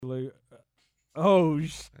Oh, I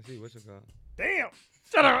see. What's it called? damn.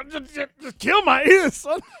 Shut up. Just kill my ears,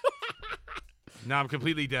 son. Now I'm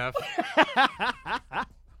completely deaf.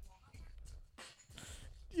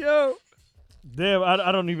 Yo. Damn,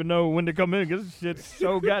 I don't even know when to come in because this shit's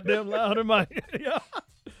so goddamn loud in my ear. Yo.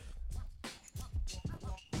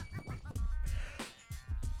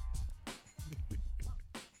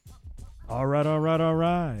 All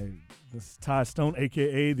right. This is Ty Stone,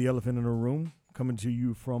 a.k.a. The Elephant in the Room, coming to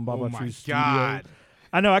you from Baba Oh my Tree God. Studios.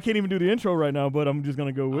 I know I can't even do the intro right now, but I'm just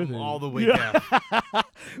going to go with I'm it. all the way deaf.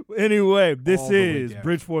 Anyway, this All the way is deaf.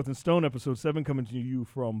 Bridgeforth and Stone, episode 7, coming to you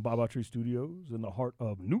from Baba Tree Studios in the heart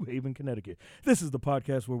of New Haven, Connecticut. This is the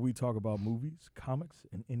podcast where we talk about movies, comics,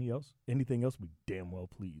 and anything else we damn well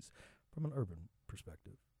please from an urban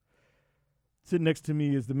perspective. Sitting next to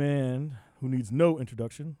me is the man who needs no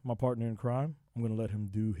introduction, my partner in crime. I'm going to let him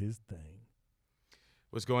do his thing.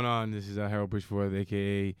 What's going on? This is Harold Bridgeforth,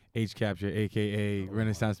 a.k.a. H-Capture, a.k.a.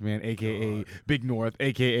 Renaissance Man, a.k.a. Big North,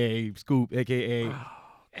 a.k.a. Scoop, a.k.a.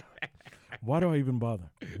 Why do I even bother?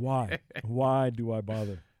 Why? Why do I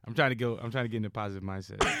bother? I'm trying to get in a positive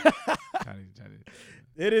mindset.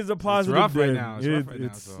 It is a positive rough right day. now. It's rough right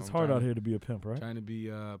now, so It's I'm hard trying out to- here to be a pimp, right? Trying to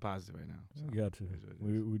be positive right now. So. We got to. It is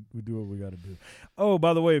what it is. We do what we got to do. Oh,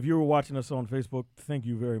 by the way, if you were watching us on Facebook, thank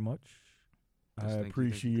you very much. Yes, I thank you,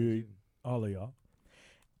 appreciate all of y'all.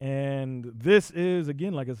 And this is,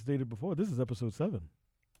 again, like I stated before, this is episode 7.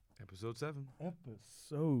 Episode 7.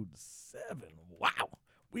 Episode 7. Wow.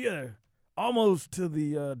 We are almost to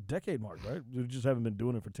the decade mark, right? We just haven't been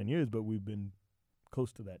doing it for 10 years, but we've been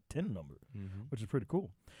close to that 10 number, Mm-hmm. which is pretty cool.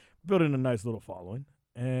 Building a nice little following.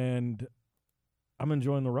 And I'm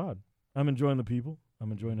enjoying the ride. I'm enjoying the people.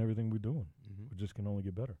 I'm enjoying everything we're doing. Mm-hmm. We just can only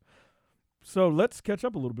get better. So let's catch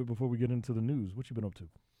up a little bit before we get into the news. What you been up to?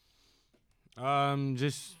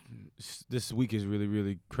 Just this week is really,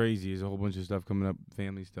 really crazy. There's a whole bunch of stuff coming up,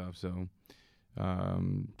 family stuff. So,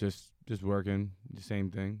 just working, the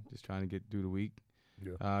same thing. Just trying to get through the week.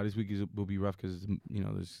 Yeah. This week will be rough because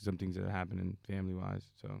there's some things that are happening family wise.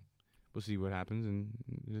 So, we'll see what happens, and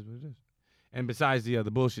it is what it is. And besides the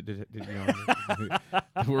bullshit that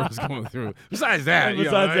the world's going through. Besides that,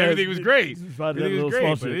 everything was great. Everything was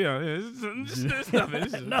great, but it's nothing.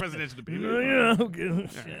 This is a presidential debate.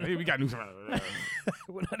 Okay. We got news.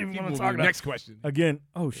 We're not even Keep going to moving. talk about Next question. again.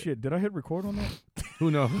 Oh shit! Did I hit record on that?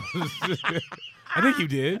 Who knows? I think you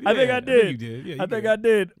did. I think I did. you did. Yeah, I think I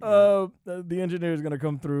did. The engineer is going to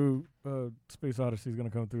come through. Space Odyssey is going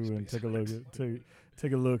to come through and take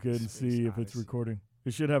a look and see if it's recording.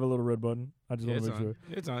 It should have a little red button. I just want to make sure.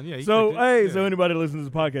 It's on. Yeah. So so anybody listening to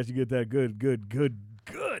this podcast, you get that. Good.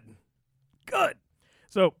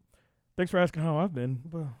 So thanks for asking how I've been.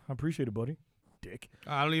 Well, I appreciate it, buddy. Dick.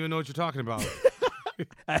 I don't even know what you're talking about.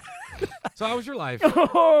 So how was your life?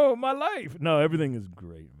 Oh, my life. No, everything is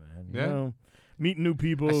great, man. Yeah? You know, meeting new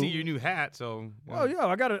people. I see your new hat, so. Oh, yo,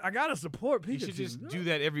 I gotta support Pikachu. You should just do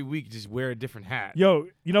that every week. Just wear a different hat. Yo,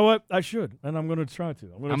 you know what? I should, and I'm gonna try to.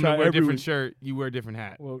 I'm I'm try gonna wear a every different week. shirt. You wear a different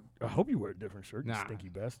hat. Well, I hope you wear a different shirt, you Nah. stinky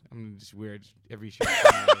bastard. I'm gonna just wear every shirt.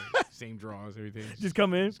 Same drawers, everything. Just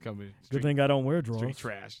come in. Just come in. Good Straight, thing I don't wear straight drawers.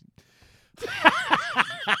 trash.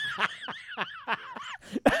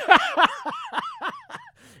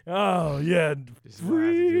 Oh yeah, This is what I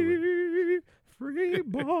have to deal with. free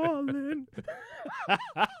balling.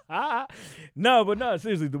 No,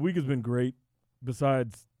 seriously, the week has been great.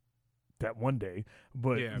 Besides that one day,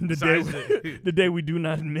 but Yeah, the besides day the day we do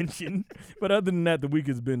not mention. But other than that, the week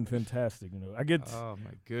has been fantastic. You know, I get Oh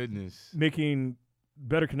my goodness. making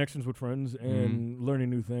better connections with friends and learning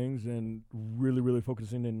new things, and really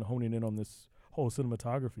focusing and honing in on this whole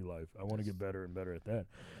cinematography life. I want to get better and better at that,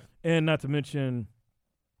 and not to mention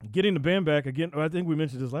getting the band back again. I think we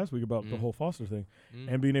mentioned this last week about the whole Foster thing,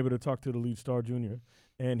 and being able to talk to the lead star Junior,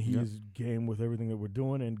 and he's game with everything that we're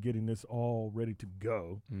doing and getting this all ready to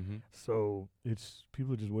go. Mm-hmm. So it's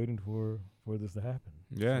people are just waiting for this to happen.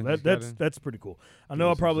 Yeah, So just that's pretty cool. I give know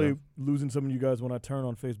us I'm some probably stuff. losing some of you guys when I turn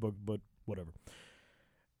on Facebook, but whatever.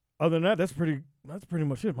 Other than that, that's pretty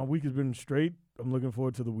much it. My week has been straight. I'm looking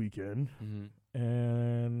forward to the weekend Mm-hmm.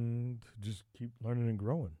 and just keep learning and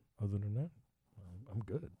growing. Other than that, I'm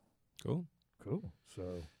good. Cool.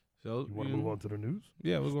 So So you want to move on to the news?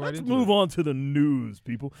 Yeah, we'll go right Let's into move it. on to the news,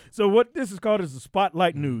 people. So what this is called is the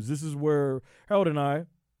Spotlight News. This is where Harold and I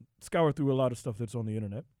scour through a lot of stuff that's on the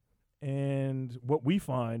internet, and what we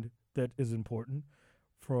find that is important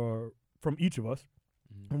from each of us,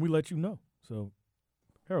 Mhm. and we let you know. So,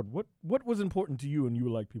 Harold, what was important to you and you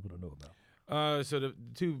would like people to know about? So the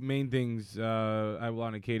two main things I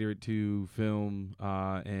want to cater to film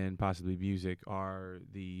and possibly music are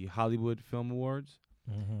the Hollywood Film Awards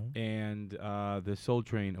Mm-hmm. and the Soul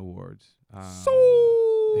Train Awards.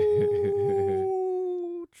 Soul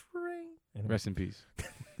Train. Anyway. Rest in peace.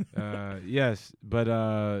 Yes, but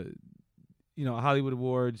Hollywood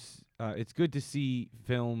Awards. It's good to see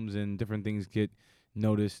films and different things get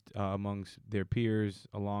noticed amongst their peers,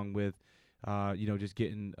 along with just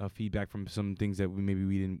getting feedback from some things that we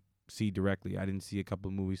didn't see directly. I didn't see a couple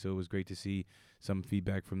of movies, so it was great to see some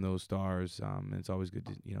feedback from those stars. And it's always good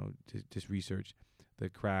to just research the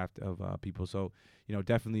craft of people. So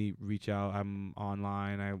definitely reach out. I'm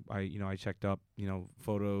online. I checked up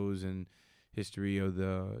photos and history of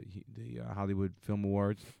the Hollywood Film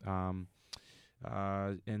Awards, and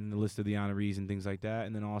the list of the honorees and things like that,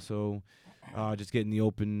 and then also just getting the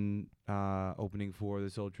opening for the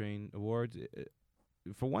Soul Train Awards.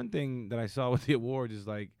 For one thing that I saw with the awards is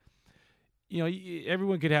like,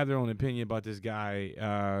 everyone could have their own opinion about this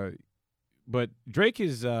guy, but Drake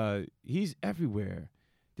is he's everywhere.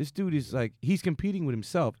 This dude is like, he's competing with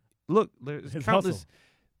himself. Look, there's His countless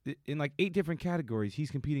in like 8 different categories. He's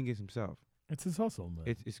competing against himself. It's his hustle, man.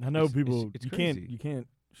 It's I know it's, people. It's you crazy. can't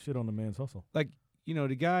shit on the man's hustle. Like,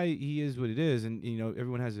 the guy, he is what it is, and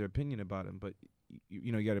everyone has their opinion about him, but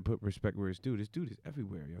you got to put respect where it's due. This dude is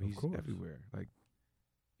everywhere, yo. He's everywhere. Like,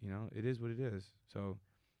 it is what it is. So,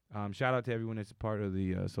 shout out to everyone that's a part of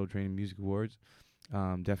the Soul Train Music Awards.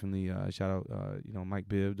 Definitely shout out Mike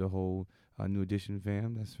Bibb, the whole New Edition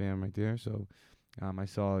fam. That's fam right there. So, I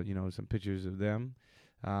saw some pictures of them.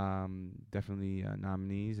 Definitely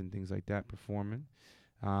nominees and things like that performing.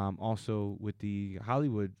 Also with the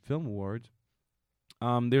Hollywood Film Awards,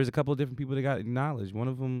 there's a couple of different people that got acknowledged. One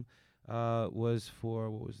of them was for,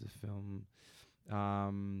 what was the film?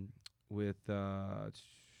 With let's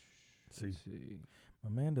see. My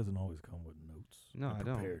man doesn't always come with notes. No, I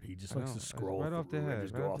don't. Prepared. He just likes to It's scroll right off the head.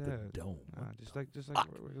 just Right go off off the the head. dome. Just like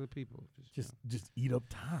regular people. Just eat up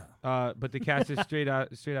time. But the cast is straight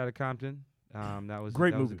out of Compton. That was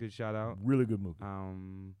Great that movie. was a good shout out. Really good movie.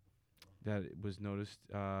 That was noticed.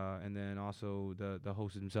 And then also the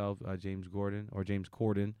host himself, James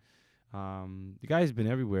Corden. The guy's been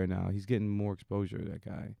everywhere now. He's getting more exposure, that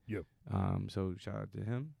guy. Yep. So shout out to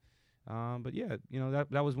him. But yeah,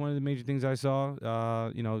 that was one of the major things I saw.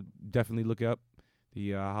 Definitely look up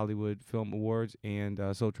the Hollywood Film Awards and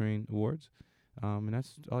Soul Train Awards. And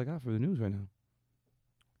that's all I got for the news right now.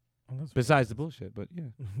 Besides the bullshit, but yeah.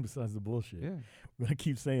 Besides the bullshit. Yeah. We're going to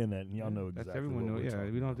keep saying that, and y'all know That's exactly everyone what know. we're Yeah,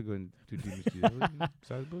 talking we don't have about. to go into too deep into it.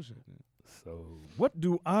 Besides the bullshit. Yeah. So, what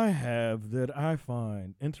do I have that I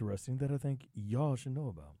find interesting that I think y'all should know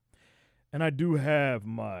about? And I do have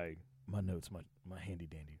my notes, my handy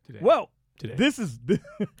dandy. Today. Well, Today. this is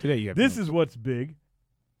Today you have this notes. is what's big.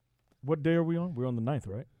 What day are we on? We're on the 9th,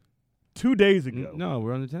 right? 2 days ago. No,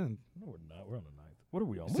 we're on the 10th. No, we're not. We're on the 9th. What are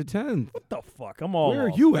we on? It's the 10th. What the fuck? I'm all Where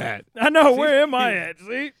are off. you at? I know. See? Where am I at?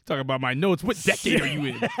 See? Talking about my notes. What decade are you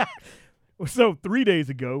in? So 3 days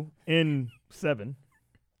ago in 7,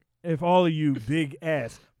 if all of you big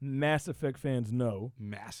ass Mass Effect fans know,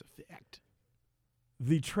 Mass Effect.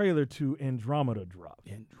 the trailer to Andromeda dropped,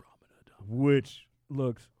 which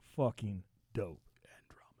looks fucking dope.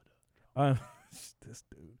 This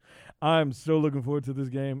dude. I'm so looking forward to this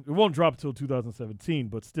game. It won't drop until 2017,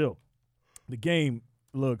 but still, the game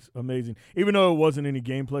looks amazing. Even though it wasn't any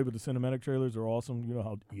gameplay, but the cinematic trailers are awesome. You know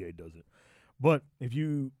how EA does it. But if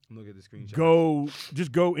you Look at the screenshot.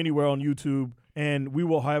 just go anywhere on YouTube, and we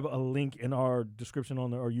will have a link in our description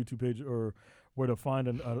on our YouTube page, or where to find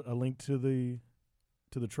a link to the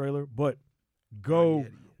trailer. But go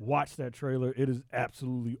watch that trailer. It is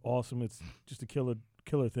absolutely awesome. It's just a killer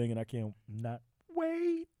thing, and I can't not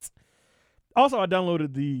wait. Also, I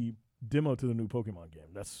downloaded the demo to the new Pokemon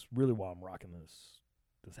game. That's really why I'm rocking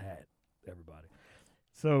this hat, everybody.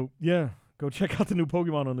 So yeah, go check out the new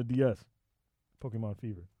Pokemon on the DS. Pokemon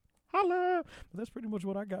Fever. Holla! But that's pretty much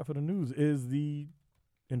what I got for the news, is the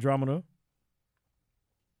Andromeda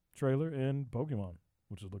trailer and Pokemon,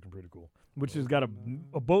 which is looking pretty cool, which has got a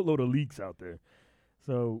boatload of leaks out there.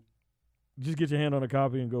 So just get your hand on a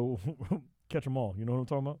copy and go catch them all. You know what I'm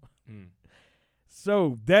talking about? Mm.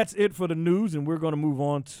 So that's it for the news, and we're going to move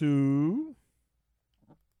on to...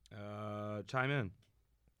 Chime in.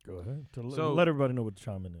 Go ahead. So- Let everybody know what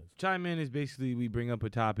Chime In is. Chime in is basically we bring up a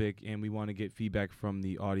topic and we want to get feedback from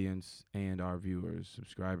the audience and our viewers,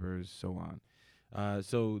 subscribers, so on.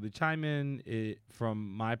 So the chime in,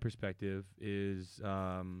 from my perspective, is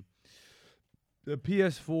the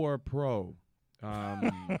PS4 Pro.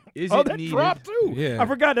 Is it that needed? dropped too. Yeah. I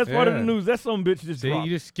forgot that's part of the Yeah. news. That some bitch just See, dropped.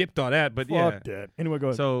 you just skipped all that, but Fuck that. Anyway, go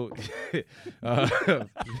ahead. So the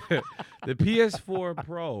PS4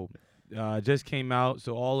 Pro just came out.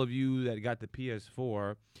 So all of you that got the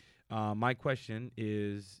PS4, my question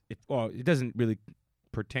is, it doesn't really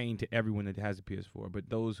pertain to everyone that has a PS4, but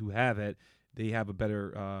those who have it, they have a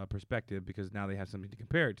better perspective because now they have something to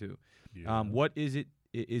compare it to. Yeah. What is it?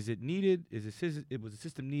 Is it needed? Was the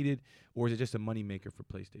system needed, or is it just a moneymaker for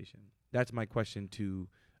PlayStation? That's my question to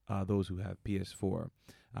those who have PS4.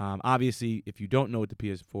 Obviously, if you don't know what the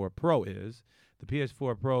PS4 Pro is, the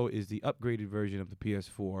PS4 Pro is the upgraded version of the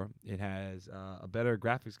PS4. It has a better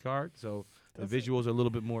graphics card, so the visuals are a little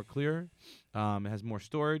bit more clear. It has more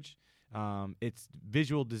storage. Its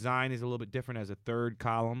visual design is a little bit different as a third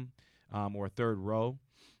column or a third row.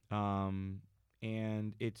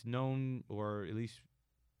 And it's known, or at least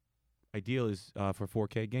ideal, is for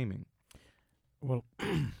 4K gaming. Well,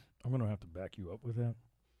 I'm going to have to back you up with that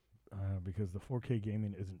because the 4K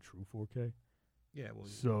gaming isn't true 4K. Yeah, well,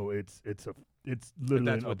 so it's literally but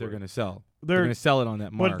that's what they're going to sell. They're They're going to sell it on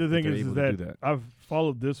that mark. But the thing is that that I've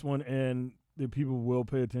followed this one, and the people will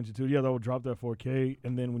pay attention to it. Yeah, they'll drop that 4K,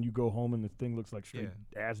 and then when you go home and the thing looks like straight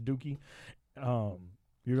ass dookie,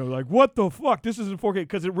 you're going to be like, what the fuck? This isn't 4K,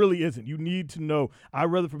 because it really isn't. You need to know.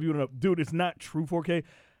 I'd rather for people to know, dude, it's not true 4K.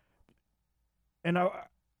 And I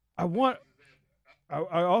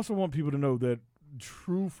also want people to know that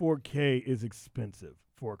true 4K is expensive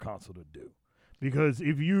for a console to do. Because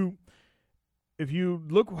if you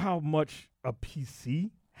look how much a PC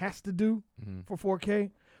has to do for 4K,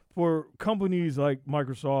 for companies like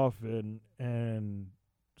Microsoft and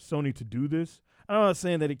Sony to do this, I'm not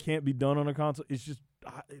saying that it can't be done on a console. It's just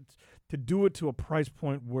to do it to a price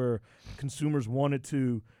point where consumers want it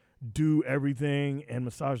to do everything and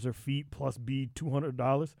massage their feet plus be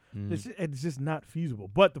 $200. It's just not feasible.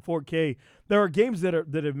 But the 4K, there are games that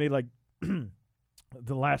have made like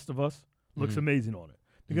The Last of Us. Looks amazing on it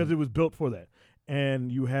because it was built for that. And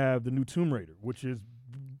you have the new Tomb Raider, which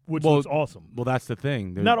looks awesome. Well, that's the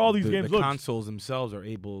thing. Not all these games the look. Consoles themselves are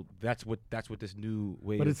able. That's what this new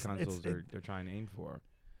wave of consoles they're trying to aim for,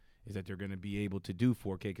 is that they're going to be able to do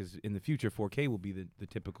 4K, because in the future 4K will be the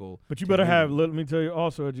typical. But you better have. Let me tell you.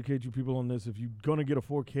 Also, educate you people on this. If you're going to get a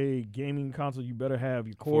 4K gaming console, you better have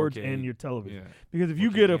your cords 4K, and your television. Yeah. Because if you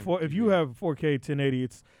get if you have 4K 1080,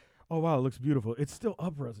 it's. Oh, wow, it looks beautiful. It's still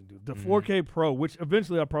up-resing, dude. The 4K Pro, which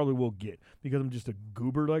eventually I probably will get because I'm just a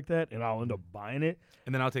goober like that, and I'll end up buying it.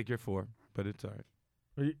 And then I'll take your 4, but it's all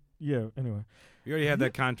right. Yeah, anyway. We already had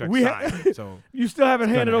that contract signed, so you still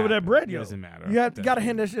haven't handed over that bread, It yo. doesn't matter. You got to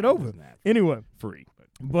hand that shit over. Anyway. Free.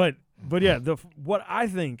 But yeah, what I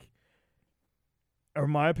think are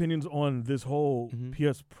my opinions on this whole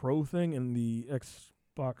PS Pro thing and the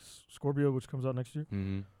Xbox Scorpio, which comes out next year.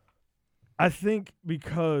 I think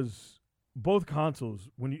because both consoles,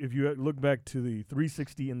 if you look back to the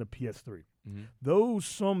 360 and the PS3, those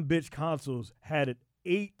some bitch consoles had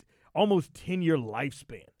an almost 10-year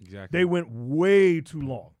lifespan. Exactly. They went way too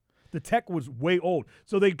long. The tech was way old.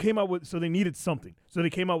 So they needed something. So they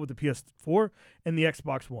came out with the PS4 and the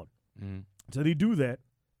Xbox One. So they do that,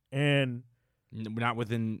 and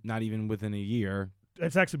not even within a year.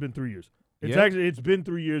 It's actually been 3 years. It's been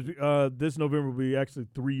 3 years. This November will be actually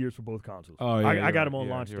 3 years for both consoles. Oh, yeah, I got them on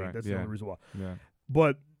launch date. Right. That's the only reason why. Yeah.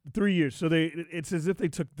 But 3 years. So it's as if they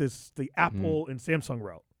took the Apple and Samsung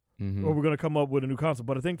route. Or we're going to come up with a new console.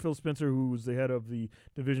 But I think Phil Spencer, who's the head of the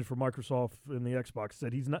division for Microsoft and the Xbox,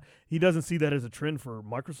 said he doesn't see that as a trend for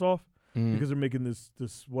Microsoft because they're making this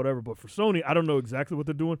whatever. But for Sony, I don't know exactly what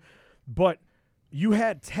they're doing. But you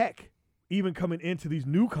had tech even coming into these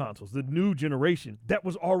new consoles, the new generation, that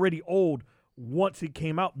was already old once it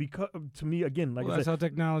came out. Because to me, again, like I said, that's how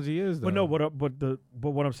technology is, though. But no,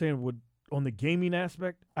 what I'm saying on the gaming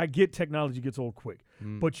aspect, I get technology gets old quick,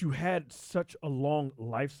 but you had such a long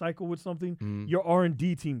life cycle with something. Your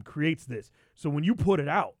R&D team creates this, so when you put it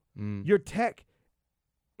out, your tech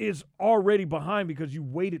is already behind because you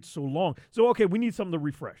waited so long. So okay, we need something to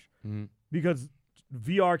refresh because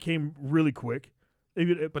VR came really quick.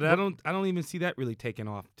 But I don't even see that really taking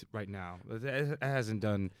off right now. It hasn't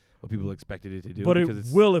done what people expected it to do. But it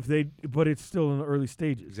will but it's still in the early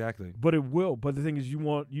stages. Exactly. But it will. But the thing is,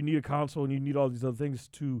 you need a console and you need all these other things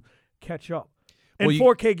to catch up. And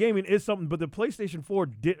 4K gaming is something, but the PlayStation 4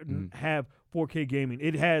 didn't have 4K gaming.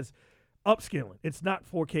 It has upscaling. It's not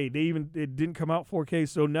 4K. It didn't come out 4K.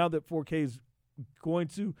 So now that 4K is going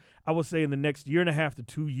to, I would say in the next year and a half to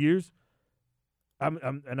 2 years,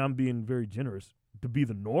 I'm being very generous, to be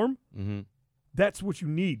the norm, That's what you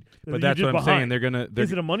need. But that's what I'm saying.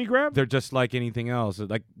 Is it a money grab? They're just like anything else.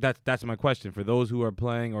 Like that's my question. For those who are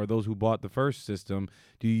playing or those who bought the first system,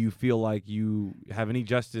 do you feel like you have any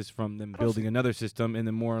justice from them building another system, and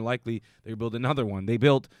then more likely they build another one? They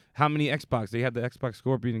built how many Xbox? They have the Xbox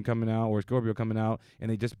Scorpion coming out or Scorpio coming out,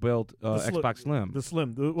 and they just built Xbox Slim. The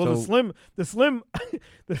Slim. The Slim. The Slim.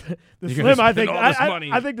 You're Slim. I think.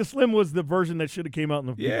 I think the Slim was the version that should have came out in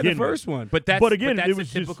the beginning. the first one. But that's it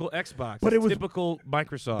was typical Xbox. But it was typical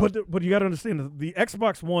Microsoft. But you got to understand the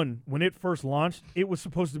Xbox One, when it first launched, it was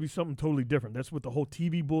supposed to be something totally different. That's with the whole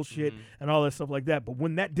TV bullshit and all that stuff like that. But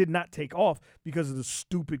when that did not take off because of the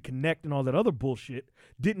stupid Kinect and all that other bullshit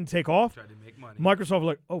didn't take off, Tried to make money. Microsoft was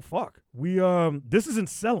like, oh fuck, we this isn't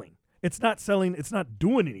selling. It's not selling. It's not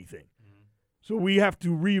doing anything. So we have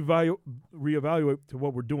to reevaluate to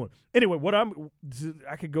what we're doing. Anyway,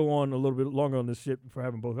 I could go on a little bit longer on this shit for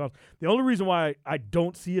having both consoles. The only reason why I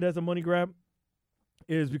don't see it as a money grab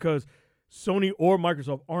is because Sony or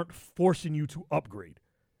Microsoft aren't forcing you to upgrade.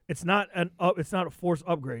 It's not a forced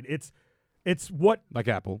upgrade. It's what like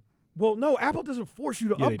Apple. Well, no, Apple doesn't force you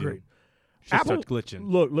to upgrade. Shit starts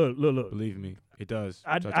glitching. Look. Believe me, it does.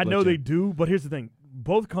 I know they do, but here's the thing.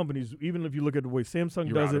 Both companies, even if you look at the way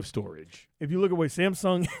Samsung does it, storage. If you look at the way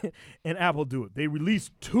Samsung and Apple do it, they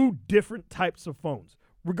release two different types of phones.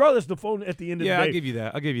 Regardless, the phone at the end of the day. Yeah,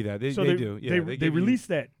 I'll give you that. They do. Yeah, they release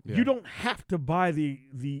that. Yeah. You don't have to buy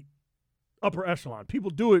the upper echelon. People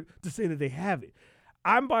do it to say that they have it.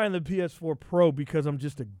 I'm buying the PS4 Pro because I'm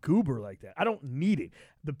just a goober like that. I don't need it.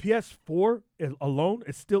 The PS4 alone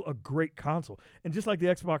is still a great console. And just like the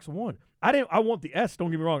Xbox One, I want the S, don't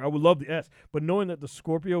get me wrong. I would love the S. But knowing that the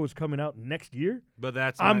Scorpio is coming out next year,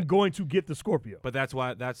 I'm going to get the Scorpio. But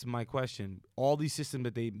that's my question. All these systems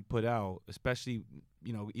that they put out, especially,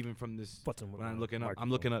 even from this, when I'm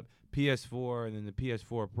looking up PS4 and then the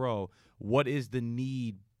PS4 Pro, what is the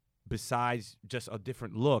need besides just a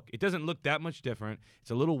different look? It doesn't look that much different.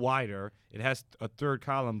 It's a little wider. It has a third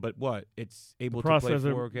column, but it's able to play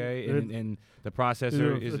 4K, and the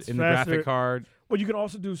processor is in the graphic card. Well, you can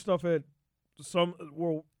also do stuff at some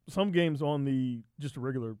games on just a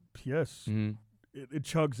regular PS. Mm-hmm. It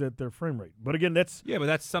chugs at their frame rate. But again, that's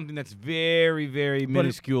something that's very, very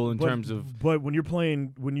minuscule in terms of. But when you're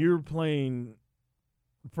playing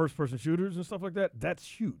first-person shooters and stuff like that, that's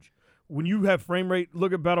huge. When you have frame rate,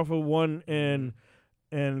 look at Battlefield 1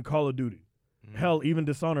 and Call of Duty. Mm-hmm. Hell, even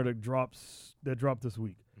Dishonored that dropped this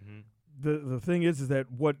week. Mm-hmm. The thing is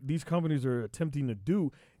that what these companies are attempting to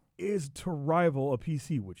do is to rival a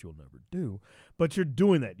PC, which you'll never do. But you're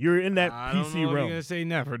doing that. You're in that PC realm. You're gonna say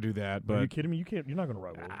never do that, but are you kidding me? You can't. You're not gonna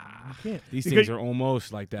rival. You can't. These things are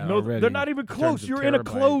almost like that already. They're not even close. You're in a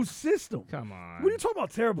closed system. Come on. What are you talking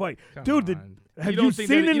about, terabyte, dude? Have you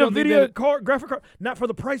seen in the video graphic card? Not for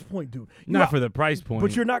the price point, dude. Not for the price point.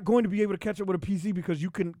 But you're not going to be able to catch up with a PC because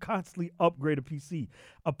you can constantly upgrade a PC.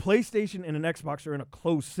 A PlayStation and an Xbox are in a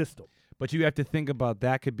closed system. But you have to think about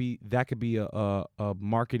that could be a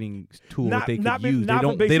marketing tool that they could use.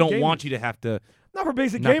 They don't want you to have to. Not for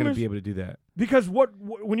basic gamers. Not going to be able to do that. Because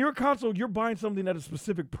when you're a console, you're buying something at a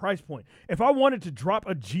specific price point. If I wanted to drop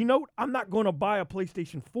a G Note, I'm not going to buy a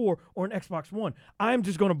PlayStation 4 or an Xbox One. I'm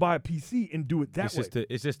just going to buy a PC and do it that way.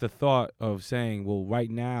 It's just the thought of saying, well,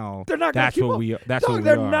 right now, they're not that's what we are. That's what we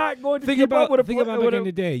they're are. not going to keep up with a. Think about back in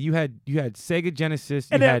the day. You had Sega Genesis,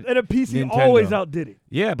 and a PC Nintendo. Always outdid it.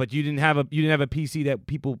 Yeah, but you didn't have a PC that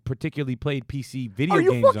people particularly played PC video games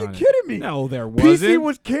on. Are you fucking kidding me? No, there wasn't. PC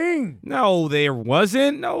was king. No, there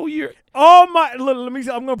wasn't. No, you're. Let me see.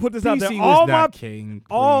 I'm gonna put this out there. All was not king.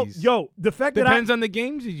 Please. The fact that depends on the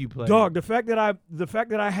games that you play. Dog, the fact that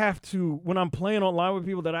I have to, when I'm playing online with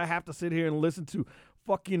people, that I have to sit here and listen to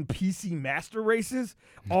fucking PC master races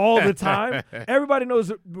all the time. Everybody knows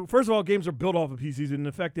that, first of all, games are built off of PCs, and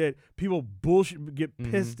the fact that people get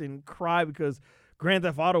pissed and cry because Grand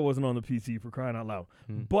Theft Auto wasn't on the PC, for crying out loud.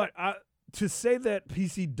 But to say that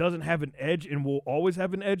PC doesn't have an edge and will always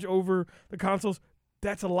have an edge over the consoles,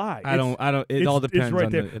 that's a lie. I don't. It all depends. It's right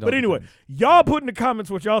there. But anyway, y'all put in the comments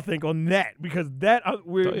what y'all think on that, because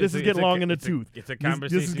this is getting long in the tooth. It's a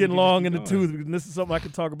conversation. This is getting long in the tooth, and this is something I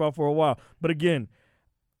could talk about for a while. But again,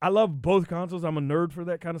 I love both consoles. I'm a nerd for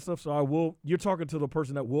that kind of stuff, so I will. You're talking to the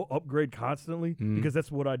person that will upgrade constantly because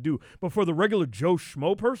that's what I do. But for the regular Joe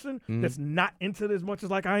Schmo person that's not into it as much as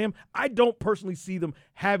like I am, I don't personally see them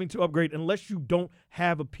having to upgrade unless you don't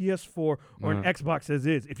have a PS4 or an Xbox as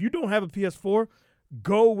is. If you don't have a PS4,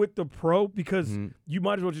 go with the Pro, because you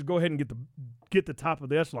might as well just go ahead and get the top of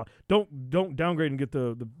the echelon. Don't downgrade and get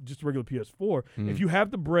the just regular PS4. If you have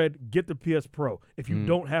the bread, get the PS Pro. If you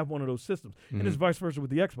don't have one of those systems, and it's vice versa with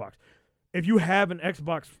the Xbox. if you have an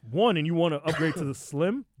Xbox One and you want to upgrade to the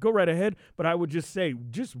Slim, go right ahead. But I would just say,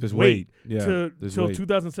 just wait till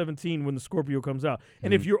 2017 when the Scorpio comes out.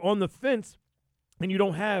 And if you're on the fence and you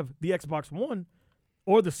don't have the Xbox One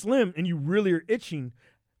or the Slim and you really are itching,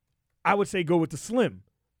 I would say go with the Slim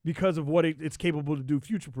because of what it's capable to do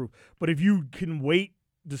future-proof. But if you can wait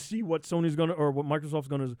to see what Sony's going to or what Microsoft's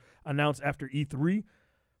going to announce after E3,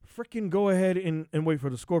 freaking go ahead and wait for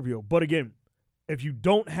the Scorpio. But again, if you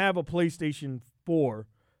don't have a PlayStation 4,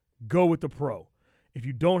 go with the Pro. If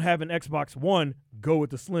you don't have an Xbox One, go with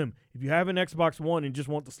the Slim. If you have an Xbox One and just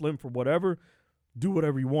want the Slim for whatever, do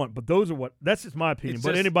whatever you want. But that's just my opinion.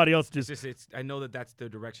 But anybody else I know that's the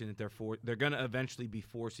direction that they're going to eventually be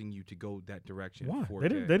forcing you to go that direction. Why? They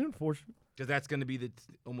didn't force you. Because that's going to be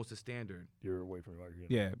almost a standard. You're away from it.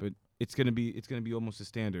 Yeah, but it's going to be almost a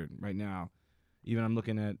standard right now. Even I'm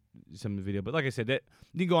looking at some of the video. But like I said, that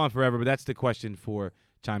you can go on forever, but that's the question for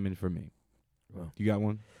Chime In for me. Well, you got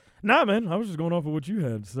one? Nah, man. I was just going off of what you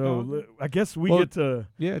had. So I guess we get to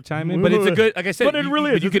chime in. But it's a good, like I said, but it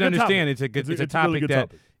really is. You can understand topic. it's a topic really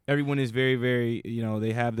that everyone is very, very,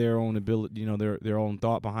 they have their own ability, their own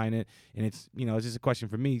thought behind it. And it's, it's just a question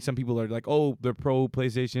for me. Some people are like, oh, they're pro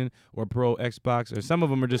PlayStation or pro Xbox. Or some of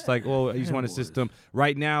them are just like, oh, I just want a system.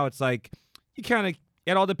 Right now, it's like, you kind of,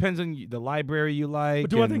 it all depends on the library you like. But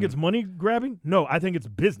do I think it's money grabbing? No, I think it's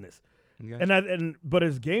business. Okay. But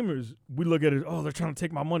as gamers, we look at it, oh, they're trying to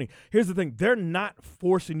take my money. Here's the thing. They're not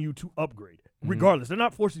forcing you to upgrade, regardless. They're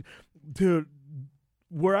not forcing to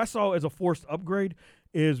where I saw as a forced upgrade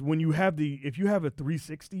is when you have if you have a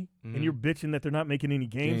 360 and you're bitching that they're not making any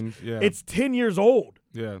games, it's 10 years old.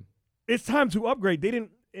 Yeah. It's time to upgrade. They didn't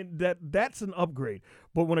that's an upgrade.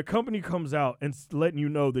 But when a company comes out and letting you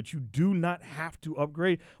know that you do not have to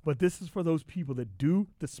upgrade, but this is for those people that do,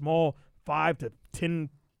 the small 5 to 10%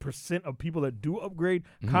 of people that do upgrade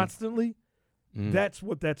constantly, that's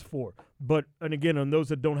what that's for. But, and again, on those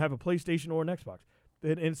that don't have a PlayStation or an Xbox,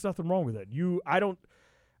 and it's nothing wrong with that.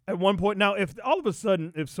 At one point, now, if all of a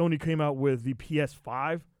sudden, if Sony came out with the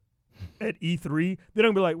PS5 at E3, they're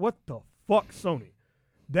going to be like, what the fuck, Sony?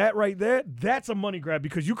 That right there, that's a money grab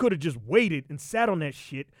because you could have just waited and sat on that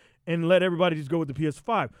shit and let everybody just go with the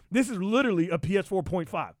PS5. This is literally a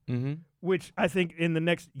PS4.5, which I think in the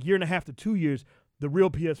next year and a half to 2 years, the real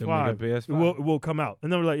PS5 will come out.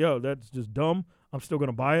 And then we're like, yo, that's just dumb. I'm still going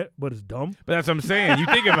to buy it, but it's dumb. But that's what I'm saying. You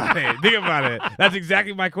think about it. Think about it. That's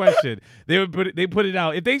exactly my question. They put it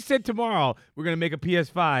out. If they said tomorrow we're going to make a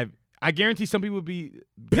PS5, I guarantee some people would be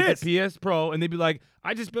pissed. PS Pro, and they'd be like,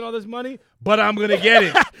 I just spent all this money, but I'm going to get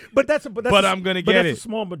it. I'm going to get it. That's a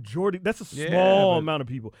small majority. That's a small amount of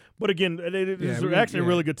people. But again, it's actually a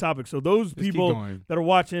really good topic. So those people that are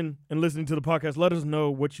watching and listening to the podcast, let us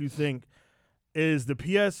know what you think. Is the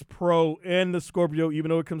PS Pro and the Scorpio, even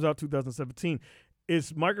though it comes out 2017,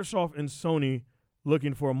 is Microsoft and Sony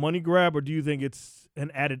looking for a money grab, or do you think it's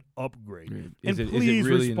an added upgrade? Please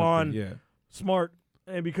really respond smart,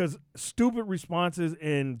 and because stupid responses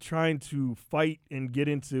and trying to fight and get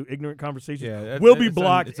into ignorant conversations will be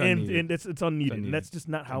blocked, and it's unneeded, and that's just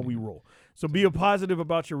not how we roll. So be positive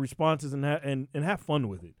about your responses and have fun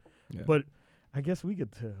with it. Yeah. But I guess we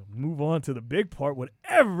get to move on to the big part, what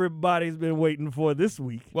everybody's been waiting for this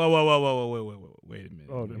week. Whoa, wait a minute.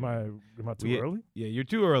 Oh, am I too early? Yeah, you're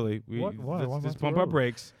too early. Why? Let's pump our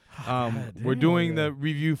brakes. We're doing the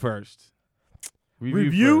review first.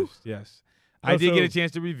 Review? First, yes. I did get a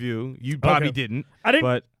chance to review. You probably didn't. I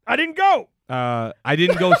didn't go. I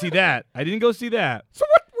didn't go see that. So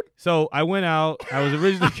what? So I went out. I was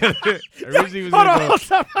originally going to. Hold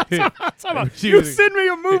on. You send me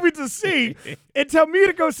a movie to see and tell me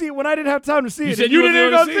to go see it when I didn't have time to see it. You said you didn't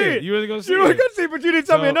even go see it. You were going to see it. You were going to see it, but you didn't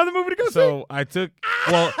tell me another movie to go see. So I took.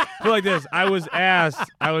 Well, put like this. I was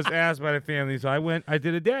asked by the family. So I went. I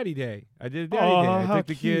did a daddy day. I took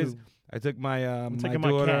the kids. I took my my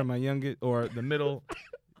daughter, my youngest, or the middle.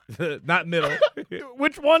 Not middle.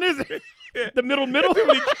 Which one is it? The middle? middle. Took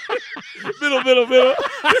the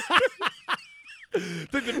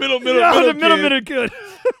middle. The middle good.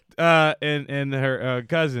 And her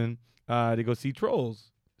cousin to go see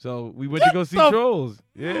Trolls. So we went to go see Trolls.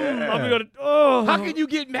 Yeah. How can you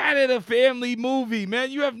get mad at a family movie,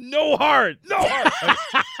 man? You have no heart. No heart.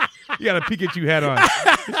 You got a Pikachu hat on.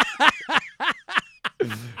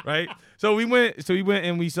 Right? So we went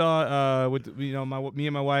and we saw me and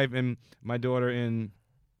my wife and my daughter and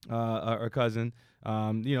our cousin.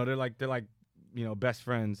 They're like best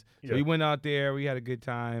friends. So we went out there, we had a good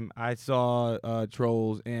time. I saw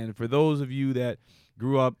Trolls, and for those of you that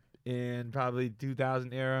grew up in probably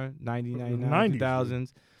 2000 era, 99,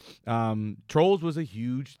 90s, 2000s. Trolls was a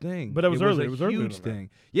huge thing. But it was early. It was a early huge than that. thing.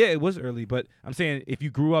 Yeah, it was early. But I'm saying if you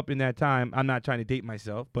grew up in that time, I'm not trying to date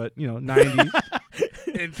myself, but 90s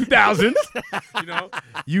and 2000s,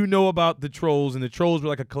 you know about the Trolls, and the Trolls were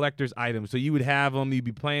like a collector's item. So you would have them, you'd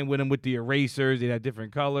be playing with them with the erasers. They'd have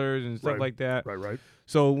different colors and stuff like that. Right.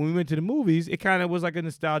 So when we went to the movies, it kind of was like a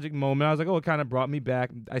nostalgic moment. I was like, oh, it kind of brought me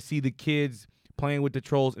back. I see the kids playing with the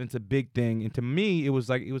Trolls, and it's a big thing. And to me, it's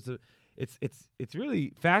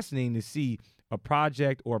really fascinating to see a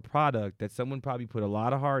project or a product that someone probably put a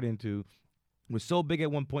lot of heart into, was so big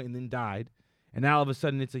at one point and then died, and now all of a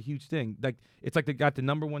sudden it's a huge thing. Like it's like they got the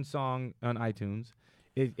 #1 song on iTunes.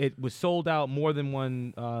 It was sold out more than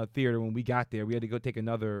one theater when we got there. We had to go take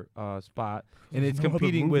another spot, and it's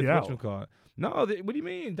competing with whatchamacallit. No, what do you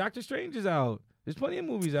mean? Doctor Strange is out. There's plenty of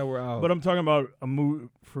movies that were out. But I'm talking about a movie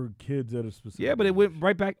for kids at a specific. Yeah, but it went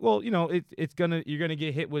right back. Well, you're gonna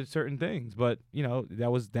get hit with certain things. But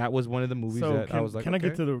that was one of the movies that I was like. Can we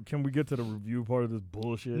get to the review part of this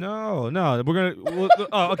bullshit? No, we're gonna.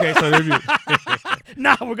 Okay. So the review.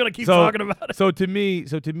 Nah, we're gonna keep talking about it. So to me,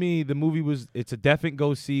 the movie it's a definite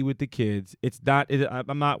go see with the kids. It's not.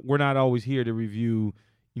 We're not always here to review,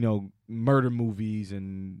 murder movies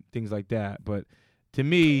and things like that. But to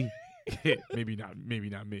me. maybe not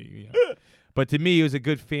me. But to me, it was a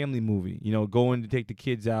good family movie. Going to take the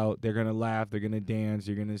kids out. They're gonna laugh. They're gonna dance.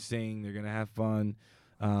 You're gonna sing. They're gonna have fun.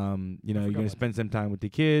 You're gonna spend some time with the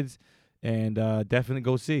kids, and definitely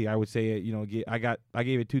go see. I would say, I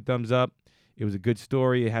gave it 2 thumbs up. It was a good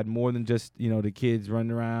story. It had more than just the kids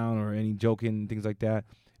running around or any joking and things like that.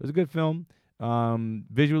 It was a good film.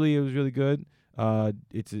 Visually, it was really good.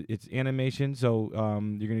 It's animation, so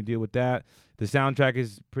you're gonna deal with that. The soundtrack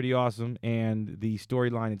is pretty awesome, and the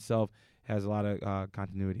storyline itself has a lot of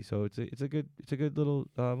continuity. So it's a good little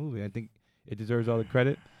movie. I think it deserves all the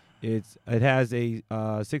credit. It has a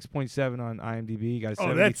 6.7 on IMDb. Got a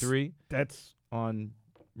 73. That's on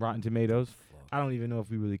Rotten Tomatoes. I don't even know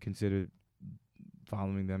if we really consider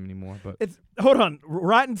following them anymore. But hold on,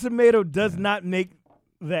 Rotten Tomato does not make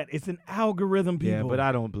that. It's an algorithm, people. Yeah, but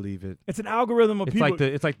I don't believe it. It's an algorithm of people.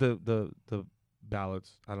 It's like the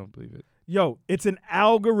ballots. I don't believe it. Yo, it's an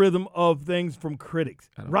algorithm of things from critics.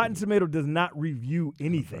 Rotten Tomato does not review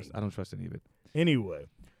anything. I don't trust any of it. Anyway.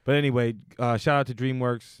 But anyway, shout out to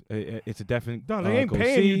DreamWorks. It's a definite. No, they ain't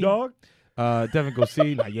paying you, dog. Definitely go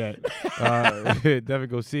see. Not yet. Definitely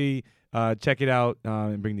go see. Check it out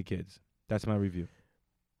and bring the kids. That's my review.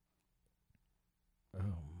 Oh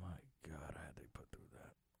my God, I had to put through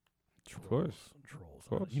that. Trolls. Of course. Trolls. Of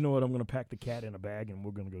course. You know what? I'm gonna pack the cat in a bag and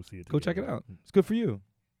we're gonna go see it together. Go check it out. It's good for you.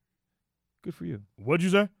 Good for you. What'd you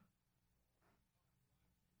say?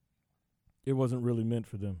 It wasn't really meant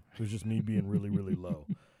for them. It was just me being really, really low.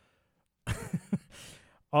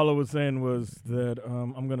 All I was saying was that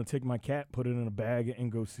I'm gonna take my cat, put it in a bag, and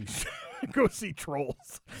go see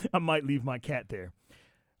Trolls. I might leave my cat there.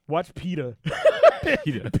 Watch PETA.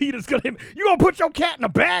 PETA's gonna hit me. You gonna put your cat in a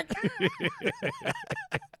bag?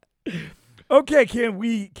 Okay, can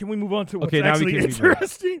we move on to what's actually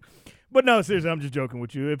interesting? But no, seriously, I'm just joking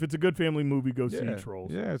with you. If it's a good family movie, go see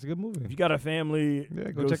Trolls. Yeah, it's a good movie. If you got a family,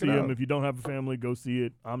 go check see it out. them. If you don't have a family, go see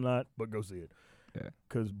it. I'm not, but go see it. Yeah.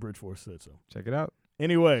 Because Bridgeforce said so. Check it out.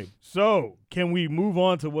 Anyway, so can we move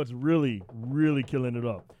on to what's really, really killing it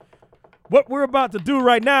up? What we're about to do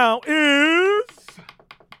right now is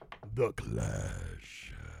The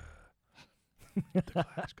Clash. The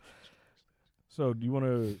Clash. So, do you want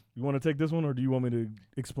to take this one, or do you want me to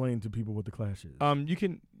explain to people what The Clash is? You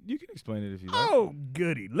can explain it if you like. Oh,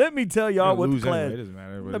 goody! Let me tell y'all what The Clash. Anyway, it doesn't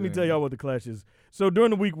matter. Let me tell y'all what The Clash is. So during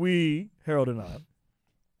the week, Harold and I,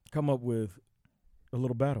 come up with a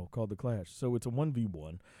little battle called The Clash. So it's a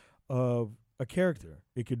 1v1 of a character.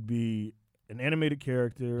 It could be an animated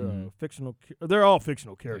character, fictional. They're all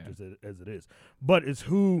fictional characters as it is, but it's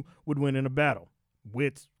who would win in a battle,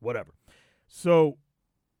 wits, whatever. So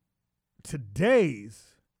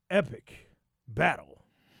today's epic battle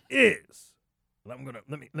is. I'm gonna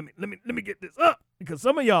let me get this up because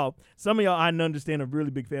some of y'all I understand are really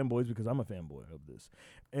big fanboys because I'm a fanboy of this,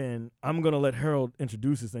 and I'm gonna let Harold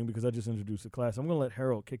introduce this thing because I just introduced the Clash. I'm gonna let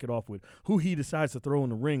Harold kick it off with who he decides to throw in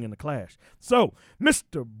the ring in the Clash. So,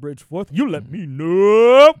 Mr. Bridgeforth, you let me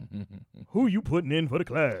know who you putting in for the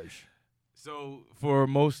Clash. So, for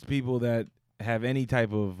most people that have any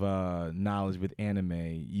type of knowledge with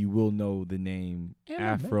anime, you will know the name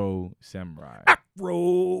Afro Samurai.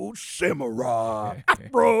 Afro Samurai.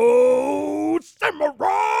 Afro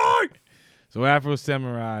Samurai. So Afro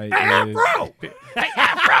Samurai Afro! is... Hey,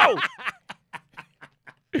 Afro!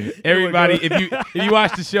 Everybody, if you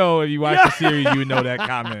watch the show, if you watch the series, you would know that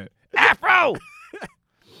comment. Afro.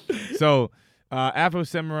 So, Afro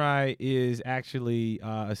Samurai is actually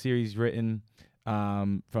a series written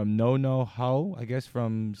from No Ho, I guess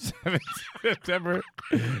from September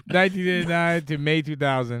 1989 to May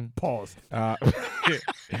 2000. Pause.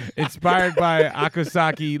 Inspired by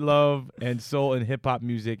Akasaki love and soul and hip hop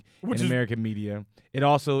music Which in is- American media. It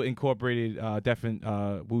also incorporated different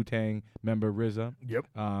Wu-Tang member RZA. Yep.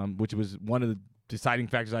 Which was one of the deciding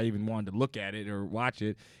factors I even wanted to look at it or watch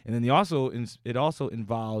it. And then it also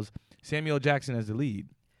involves Samuel Jackson as the lead.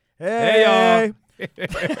 Hey,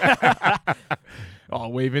 Oh,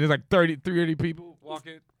 waving. There's like 300 people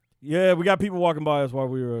walking. Yeah, we got people walking by us while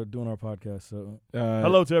we were doing our podcast. So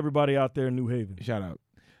hello to everybody out there in New Haven. Shout out.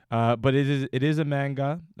 But it is a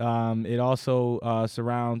manga. It also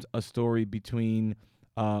surrounds a story between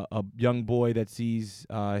a young boy that sees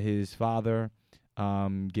his father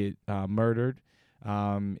get murdered.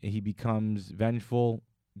 He becomes vengeful,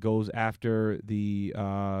 goes after the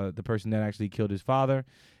person that actually killed his father,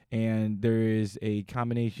 and there is a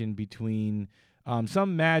combination between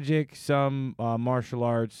some magic, some martial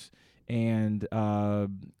arts, and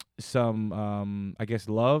some I guess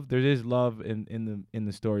love. There is love in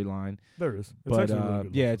the storyline. There is. It's But actually really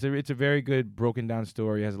good. yeah, it's a very good broken down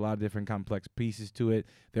story. It has a lot of different complex pieces to it.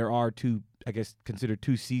 There are considered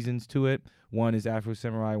two seasons to it. One is Afro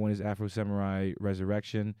Samurai, one is Afro Samurai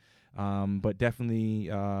Resurrection. But definitely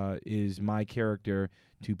is my character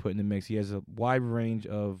to put in the mix. He has a wide range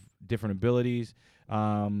of different abilities,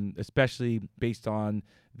 especially based on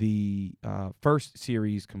the first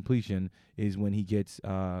series completion is when he gets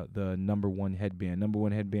the number one headband. Number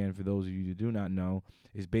one headband, for those of you who do not know,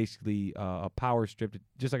 is basically a power strip,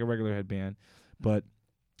 just like a regular headband. But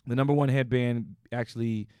the number one headband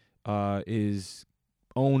actually is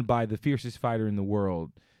owned by the fiercest fighter in the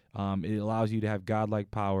world. It allows you to have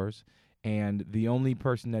godlike powers, and the only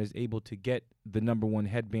person that is able to get the number one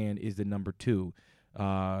headband is the number two.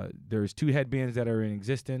 There's two headbands that are in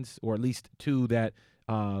existence, or at least two that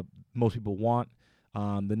most people want.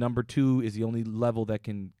 The number two is the only level that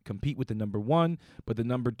can compete with the number one, but the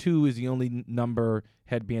number two is the only number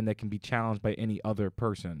headband that can be challenged by any other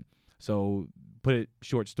person. So, put it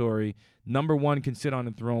short story, number one can sit on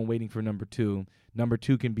the throne waiting for number two. Number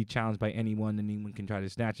two can be challenged by anyone, and anyone can try to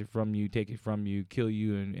snatch it from you, take it from you, kill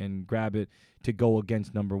you, and grab it to go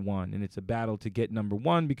against number one. And it's a battle to get number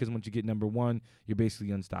one, because once you get number one, you're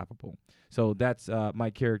basically unstoppable. So that's my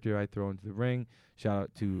character I throw into the ring. Shout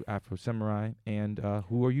out to Afro Samurai. And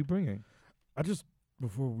who are you bringing?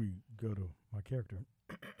 Before we go to my character,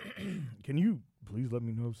 can you please let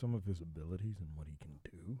me know some of his abilities and what he can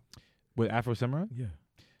do? With Afro Samurai? Yeah.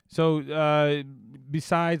 So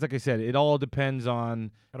besides, like I said, it all depends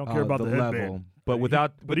on I don't care about the headband. level. But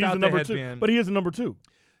without But he's without a the number headband, two. But he is a number two.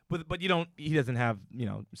 But he doesn't have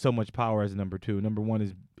so much power as a number two. Number one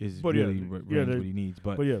is But yeah, really yeah, what he needs.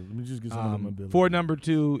 But yeah, let me just get some of them abilities. for number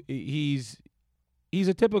two, he's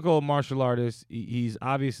a typical martial artist. He's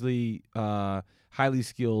obviously highly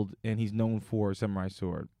skilled, and he's known for samurai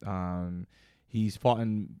sword. He's fought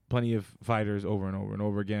in plenty of fighters over and over and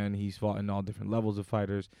over again. He's fought in all different levels of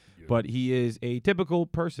fighters. Yeah. But he is a typical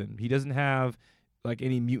person. He doesn't have like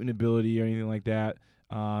any mutant ability or anything like that.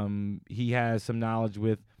 He has some knowledge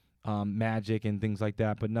with magic and things like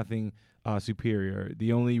that, but nothing superior.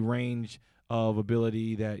 The only range of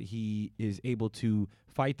ability that he is able to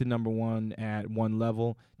fight the number one at one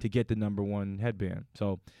level to get the number one headband.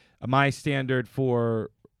 So my standard for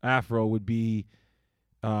Afro would be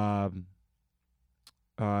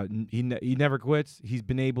he never quits. He's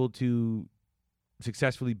been able to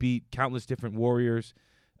successfully beat countless different warriors.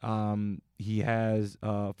 He has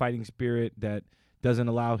a fighting spirit that doesn't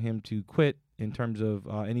allow him to quit in terms of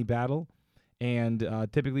any battle. And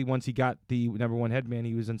typically once he got the number one headband,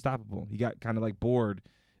 he was unstoppable. He got kind of like bored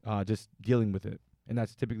just dealing with it. And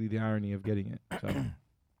that's typically the irony of getting it. So.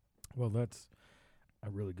 Well, that's a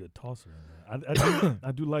really good tosser. In there.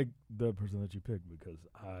 I do like the person that you picked because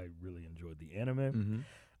I really enjoyed the anime. Mm-hmm.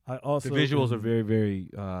 I also The visuals are very, very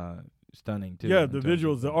stunning too. Yeah, in the terms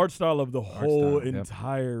visuals, of the art style of the whole style, yep.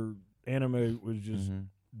 entire anime was just Mhm.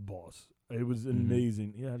 boss. It was Mhm.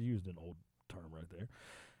 amazing. Yeah, I used an old term right there.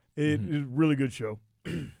 It Mhm. is really good show.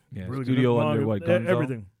 Yeah, Really studio good under manga, what? Gonzo?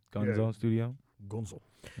 everything. Gonzo Yeah. Studio. Gonzo.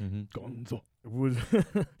 Mm-hmm. Gonzo. It was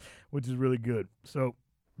which is really good. So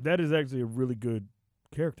that is actually a really good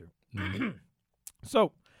character. Mhm.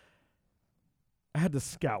 So I had to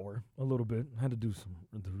scour a little bit. I had to do some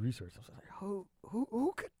of the research. I was like,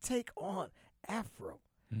 who could take on Afro?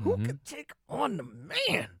 Who Mhm. could take on the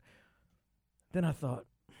man? Then I thought,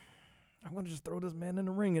 I'm gonna just throw this man in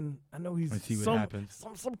the ring, and I know he's And see what happens.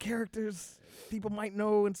 some characters people might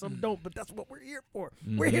know and some don't, but that's what we're here for.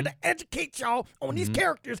 We're here to educate y'all on these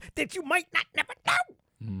characters that you might not never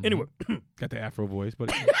know. Anyway, got the Afro voice,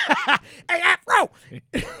 but hey Afro.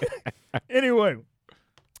 Anyway,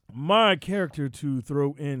 my character to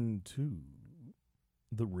throw into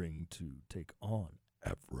the ring to take on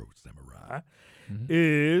Afro Samurai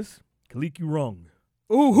is Kaliki Rung.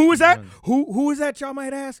 Ooh, who is that? Who is that, y'all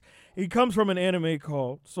might ask? He comes from an anime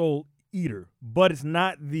called Soul Eater, but it's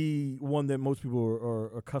not the one that most people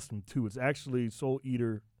are accustomed to. It's actually Soul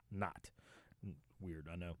Eater not. Weird,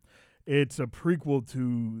 I know. It's a prequel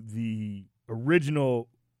to the original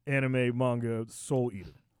anime manga Soul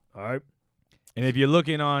Eater. All right? and if you're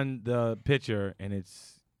looking on the picture and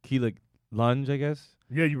it's Keelik Lunge, I guess.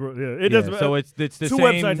 Yeah, it doesn't. So it's the two same.